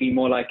 like maybe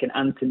more like an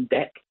Anton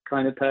Deck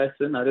kind of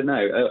person. I don't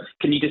know.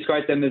 Can you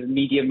describe them as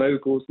media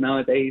moguls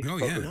nowadays? Oh,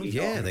 yeah.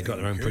 Yeah, they've got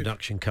their own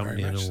production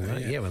company and all so,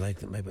 that. yeah. Well,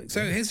 maybe.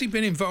 So has he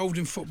been involved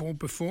in football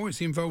before? Is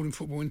he involved in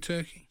football in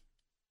Turkey?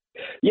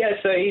 Yeah,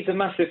 so he's a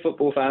massive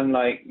football fan,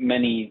 like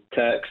many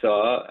Turks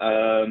are.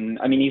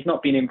 I mean, he's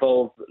not been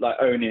involved, like,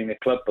 owning a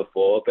club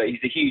before, but he's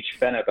a huge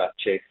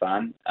Fenerbahce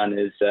fan and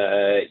is,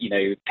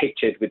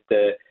 pictured with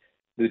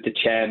the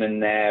chairman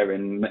there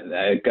and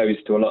goes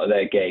to a lot of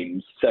their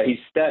games. So he's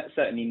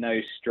certainly no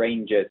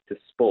stranger to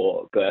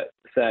sport,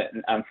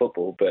 and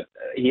football, but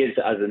he is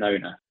as an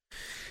owner.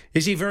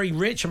 Is he very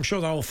rich? I'm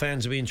sure the whole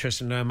fans will be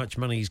interested in how much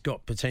money he's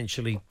got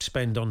potentially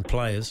spend on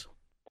players.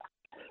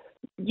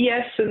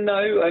 Yes and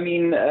no. I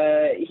mean,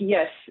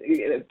 yes,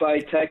 by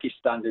Turkish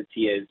standards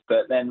he is,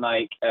 but then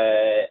like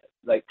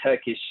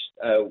Turkish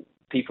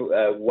people,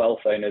 wealth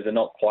owners are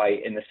not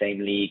quite in the same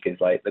league as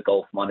like the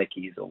Gulf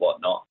monarchies or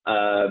whatnot.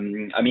 I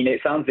mean,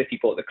 it sounds as if he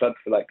bought the club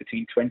for like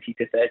between 20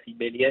 to 30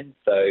 million,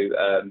 so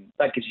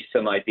that gives you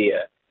some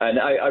idea. And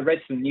I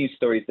read some news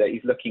stories that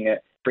he's looking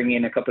at bringing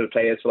in a couple of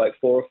players for like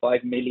 4 or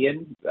 5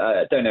 million.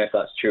 I don't know if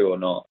that's true or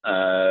not.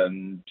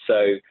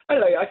 So I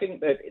don't know. I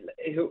think that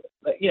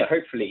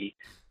hopefully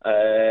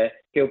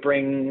he'll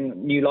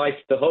bring new life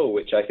to Hull,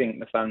 which I think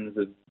the fans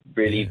have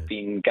really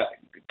been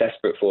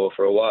desperate for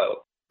a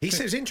while. He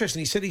said it's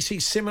interesting. He said he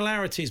sees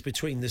similarities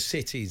between the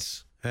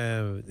cities.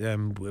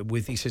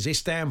 He says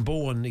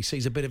Istanbul, and he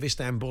sees a bit of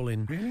Istanbul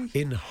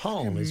in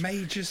Hull. A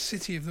major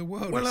city of the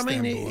world. Well,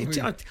 Istanbul.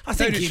 I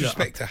think no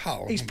disrespect to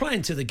Hull. He's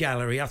playing to the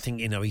gallery. I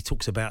think he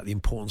talks about the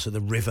importance of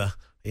the river,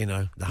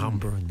 the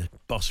Humber and the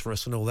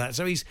Bosphorus and all that.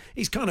 So he's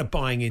kind of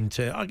buying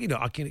into. I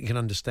can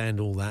understand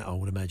all that. I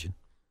would imagine.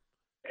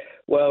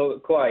 Well,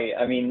 quite.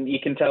 I mean, you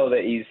can tell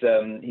that he's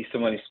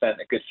someone who spent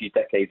a good few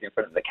decades in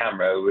front of the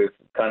camera with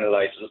kind of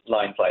like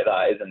lines like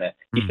that, isn't it?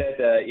 He said,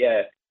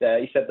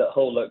 he said that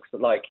Hull looks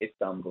like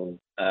Istanbul,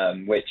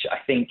 which I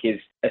think is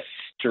a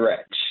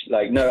stretch.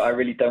 Like, no, I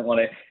really don't want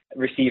to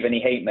receive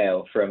any hate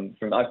mail from.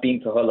 I've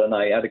been to Hull and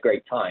I had a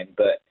great time,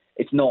 but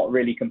it's not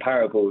really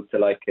comparable to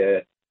like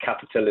a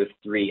capital of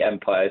 3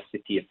 empires,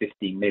 city of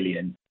 15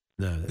 million.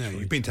 No,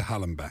 you've been to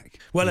Hull and back.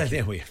 Well,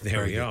 there we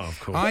are, of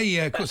course.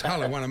 Of course,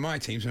 Hull are one of my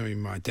teams. I mean,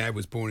 my dad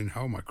was born in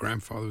Hull, my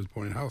grandfather was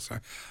born in Hull, so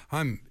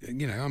I'm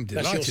delighted.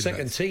 That's your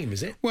second team,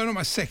 is it? Well, not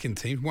my second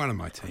team, one of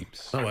my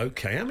teams. Oh,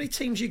 okay. How many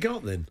teams you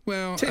got then?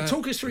 Well,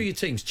 talk us through your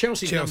teams.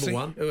 Chelsea's number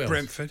one. Who else?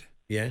 Brentford.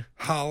 Yeah.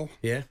 Hull.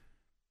 Yeah.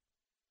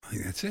 I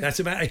think that's it. That's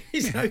about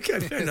it. Okay,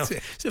 fair enough.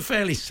 It's a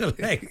fairly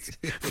select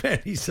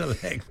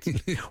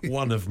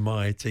one of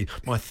my team,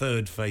 my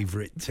third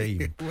favourite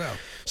team. Well,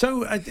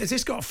 so has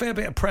this got a fair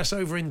bit of press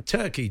over in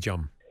Turkey,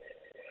 John?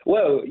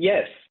 Well,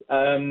 yes.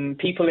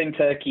 People in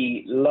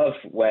Turkey love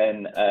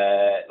when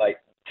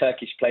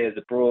Turkish players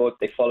abroad.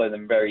 They follow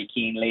them very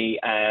keenly,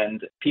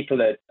 and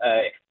people are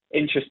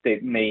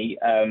interested in me.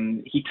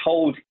 He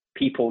told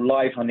people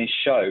live on his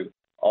show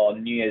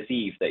on New Year's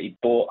Eve that he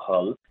bought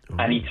Hull,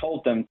 and he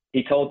told them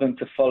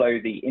to follow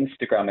the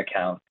Instagram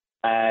account,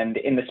 and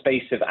in the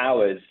space of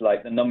hours,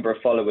 like the number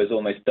of followers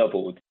almost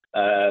doubled.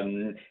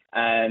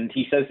 And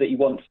he says that he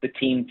wants the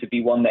team to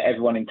be one that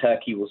everyone in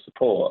Turkey will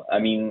support. I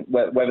mean,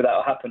 whether that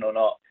will happen or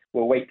not,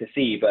 we'll wait to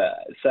see.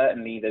 But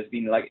certainly, there's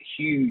been like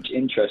huge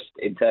interest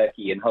in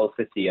Turkey and Hull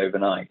City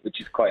overnight,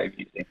 which is quite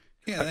amusing.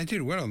 Yeah, they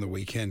did well on the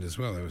weekend as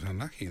well. They was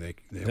unlucky.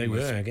 They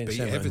were against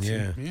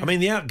Everton. Yeah. I mean,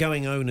 the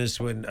outgoing owners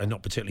are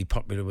not particularly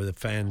popular with the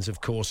fans,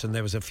 of course, and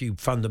there was a few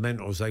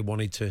fundamentals they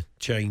wanted to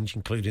change,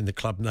 including the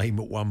club name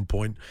at one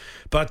point.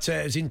 But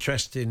it was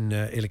interesting.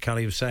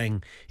 Ilecali was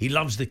saying he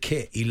loves the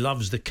kit, he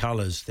loves the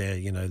colours.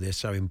 They're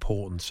so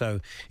important.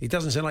 So it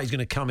doesn't sound like he's going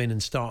to come in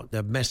and start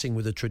messing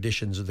with the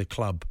traditions of the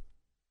club.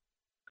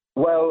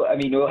 Well, I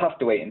mean, we'll have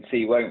to wait and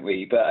see, won't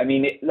we? But I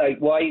mean,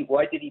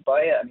 why did he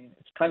buy it? I mean,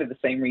 it's kind of the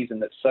same reason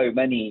that so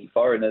many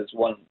foreigners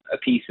want a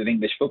piece of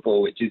English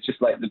football, which is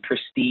just like the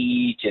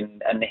prestige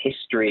and the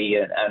history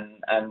and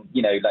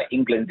like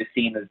England is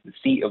seen as the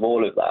seat of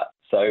all of that.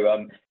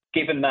 So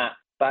given that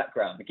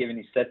background, given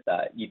he said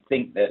that, you'd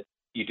think that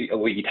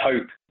you'd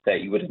hope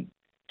that he wouldn't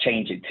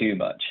change it too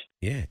much.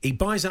 Yeah, he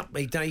buys up.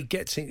 He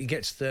gets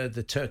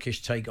the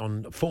Turkish take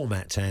on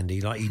formats,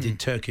 Andy, like he did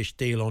Turkish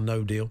Deal or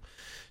No Deal.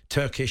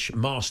 Turkish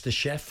Master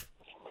Chef,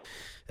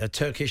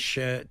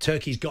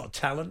 Turkey's Got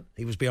Talent.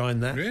 He was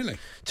behind that. Really?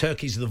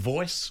 Turkey's The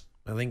Voice.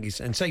 I think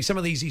some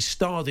of these he's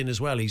starred in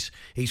as well. He's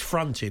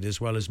fronted as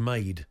well as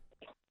made.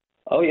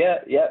 Oh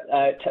yeah.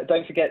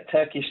 Don't forget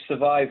Turkish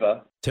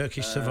Survivor.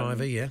 Turkish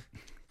Survivor, yeah.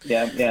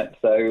 Yeah.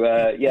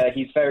 So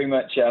he's very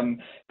much.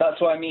 That's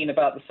what I mean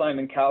about the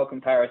Simon Cowell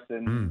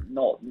comparison.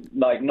 Not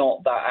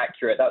that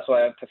accurate. That's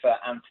why I prefer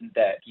Ant and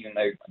Dec, even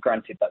though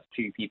granted that's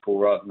 2 people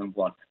rather than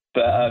 1.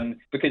 But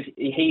because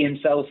he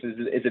himself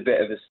is a bit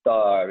of a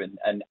star and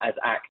has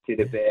acted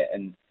a bit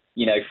and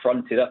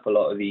fronted up a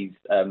lot of these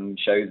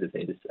shows of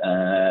his.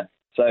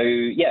 So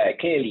yeah,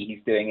 clearly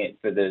he's doing it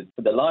for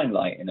the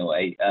limelight in a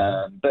way.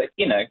 But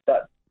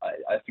that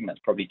I think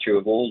that's probably true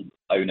of all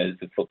owners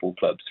of football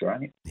clubs,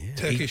 right? Yeah.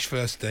 Turkish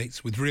first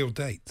dates with real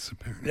dates,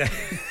 apparently.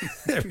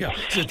 There we go.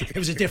 It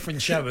was a different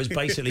show. It was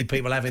basically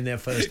people having their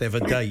first ever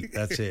date.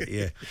 That's it,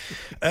 yeah.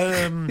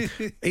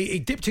 He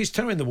dipped his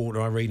toe in the water,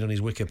 I read on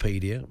his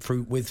Wikipedia,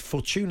 with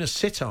Fortuna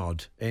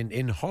Sittard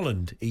in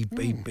Holland. He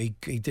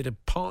did a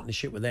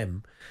partnership with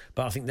them,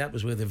 but I think that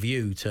was with a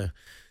view to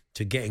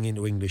getting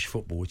into English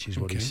football, which is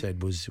what he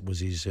said was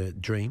his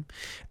dream.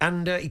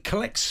 And he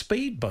collects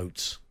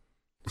speedboats.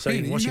 So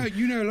really?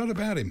 You know a lot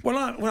about him. Well,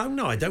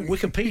 no, I don't.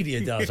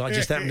 Wikipedia does. I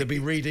just happen to be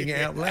reading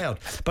it out loud.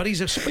 But he's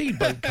a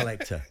speedboat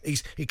collector.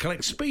 He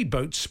collects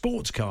speedboats,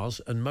 sports cars,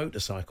 and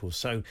motorcycles.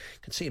 So you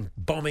can see him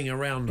bombing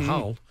around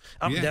Hull,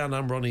 up and down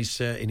Humber on his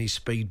in his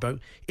speedboat,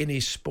 in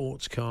his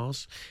sports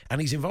cars,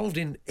 and he's involved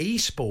in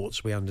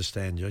esports. We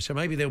understand, Joe. So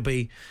maybe there'll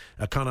be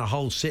a kind of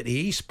Hull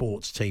City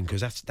esports team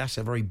because that's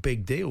a very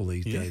big deal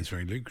these days. It's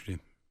very lucrative.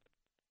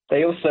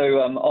 They also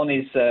on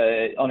his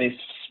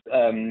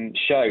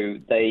show,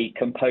 they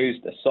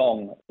composed a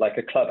song, like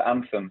a club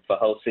anthem for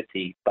Hull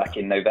City back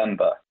in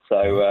November.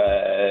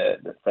 So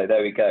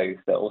there we go.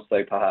 So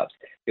also perhaps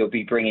he'll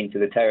be bringing to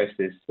the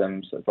terraces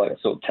some sort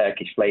of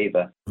Turkish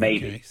flavour,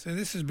 maybe. Okay, so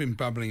this has been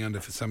bubbling under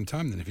for some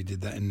time then, if he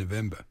did that in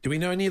November. Do we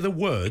know any of the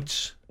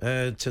words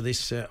to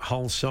this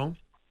whole song?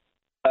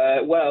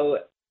 Well,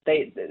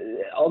 they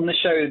on the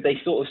show they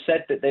sort of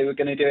said that they were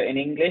going to do it in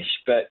English,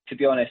 but to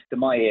be honest, to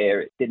my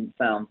ear, it didn't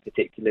sound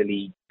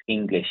particularly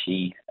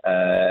Englishy.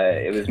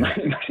 It was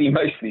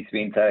mostly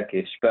speaking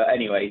Turkish. But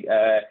anyway,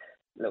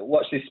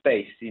 watch this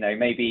space.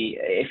 Maybe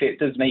if it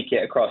does make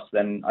it across,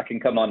 then I can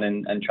come on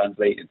and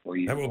translate it for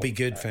you. That will be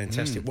good.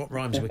 Fantastic. What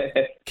rhymes with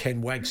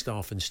Ken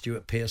Wagstaff and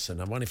Stuart Pearson?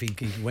 I wonder if he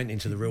went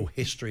into the real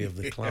history of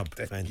the club.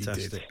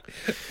 Fantastic.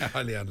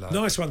 Highly unlikely.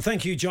 Nice one.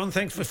 Thank you, John.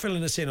 Thanks for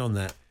filling us in on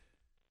that.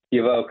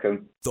 You're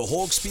welcome. The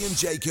Hawksbee and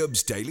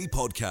Jacobs Daily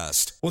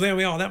Podcast. Well, there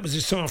we are. That was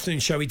this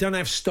afternoon's show. We don't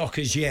have stock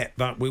as yet,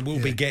 but we will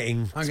be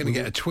getting... I'm going to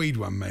get a tweed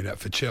one made up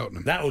for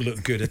Cheltenham. That will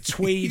look good. A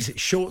tweed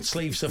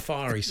short-sleeve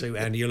safari suit,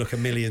 Andy. You'll look $1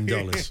 million.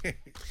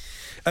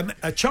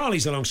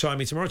 Charlie's alongside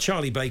me tomorrow.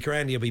 Charlie Baker.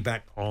 Andy will be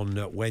back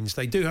on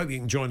Wednesday. Do hope you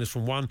can join us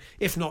from 1.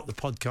 If not, the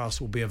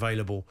podcast will be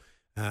available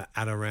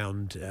at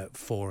around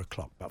 4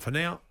 o'clock. But for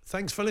now,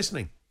 thanks for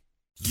listening.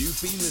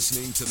 You've been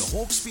listening to the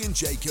Hawksbee and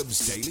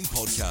Jacobs Daily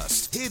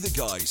Podcast. Hear the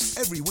guys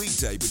every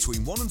weekday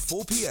between 1 and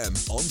 4 p.m.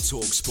 on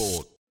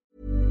TalkSport.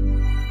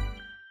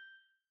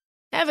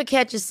 Ever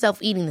catch yourself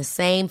eating the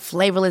same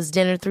flavorless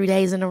dinner 3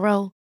 days in a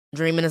row?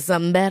 Dreaming of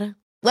something better?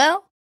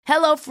 Well,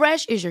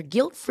 HelloFresh is your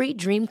guilt-free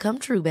dream come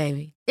true,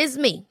 baby. It's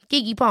me,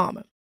 Keke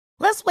Palmer.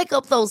 Let's wake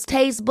up those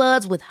taste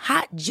buds with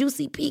hot,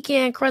 juicy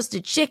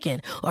pecan-crusted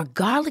chicken or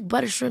garlic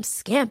butter shrimp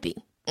scampi.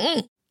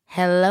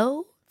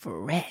 Hello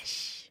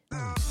Fresh.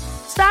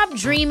 Stop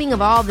dreaming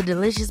of all the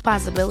delicious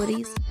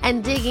possibilities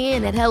and dig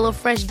in at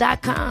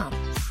HelloFresh.com.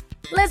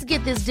 Let's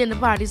get this dinner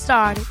party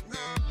started.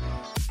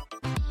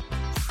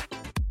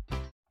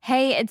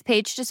 Hey, it's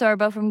Paige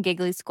DeSorbo from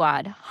Giggly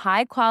Squad.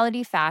 High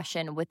quality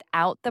fashion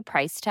without the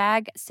price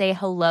tag. Say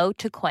hello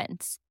to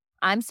Quince.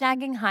 I'm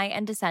snagging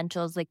high-end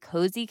essentials like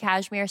cozy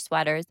cashmere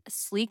sweaters,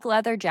 sleek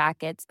leather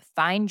jackets,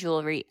 fine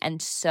jewelry,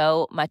 and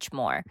so much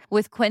more.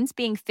 With Quince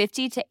being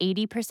 50 to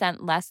 80%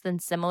 less than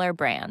similar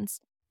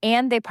brands.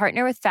 And they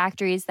partner with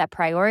factories that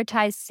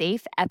prioritize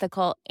safe,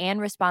 ethical, and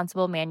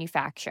responsible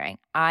manufacturing.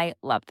 I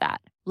love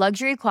that.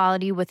 Luxury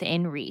quality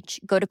within reach.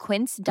 Go to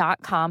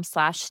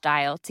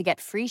quince.com/style to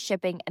get free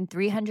shipping and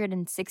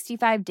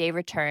 365-day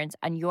returns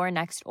on your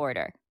next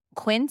order.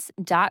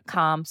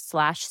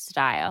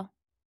 Quince.com/style.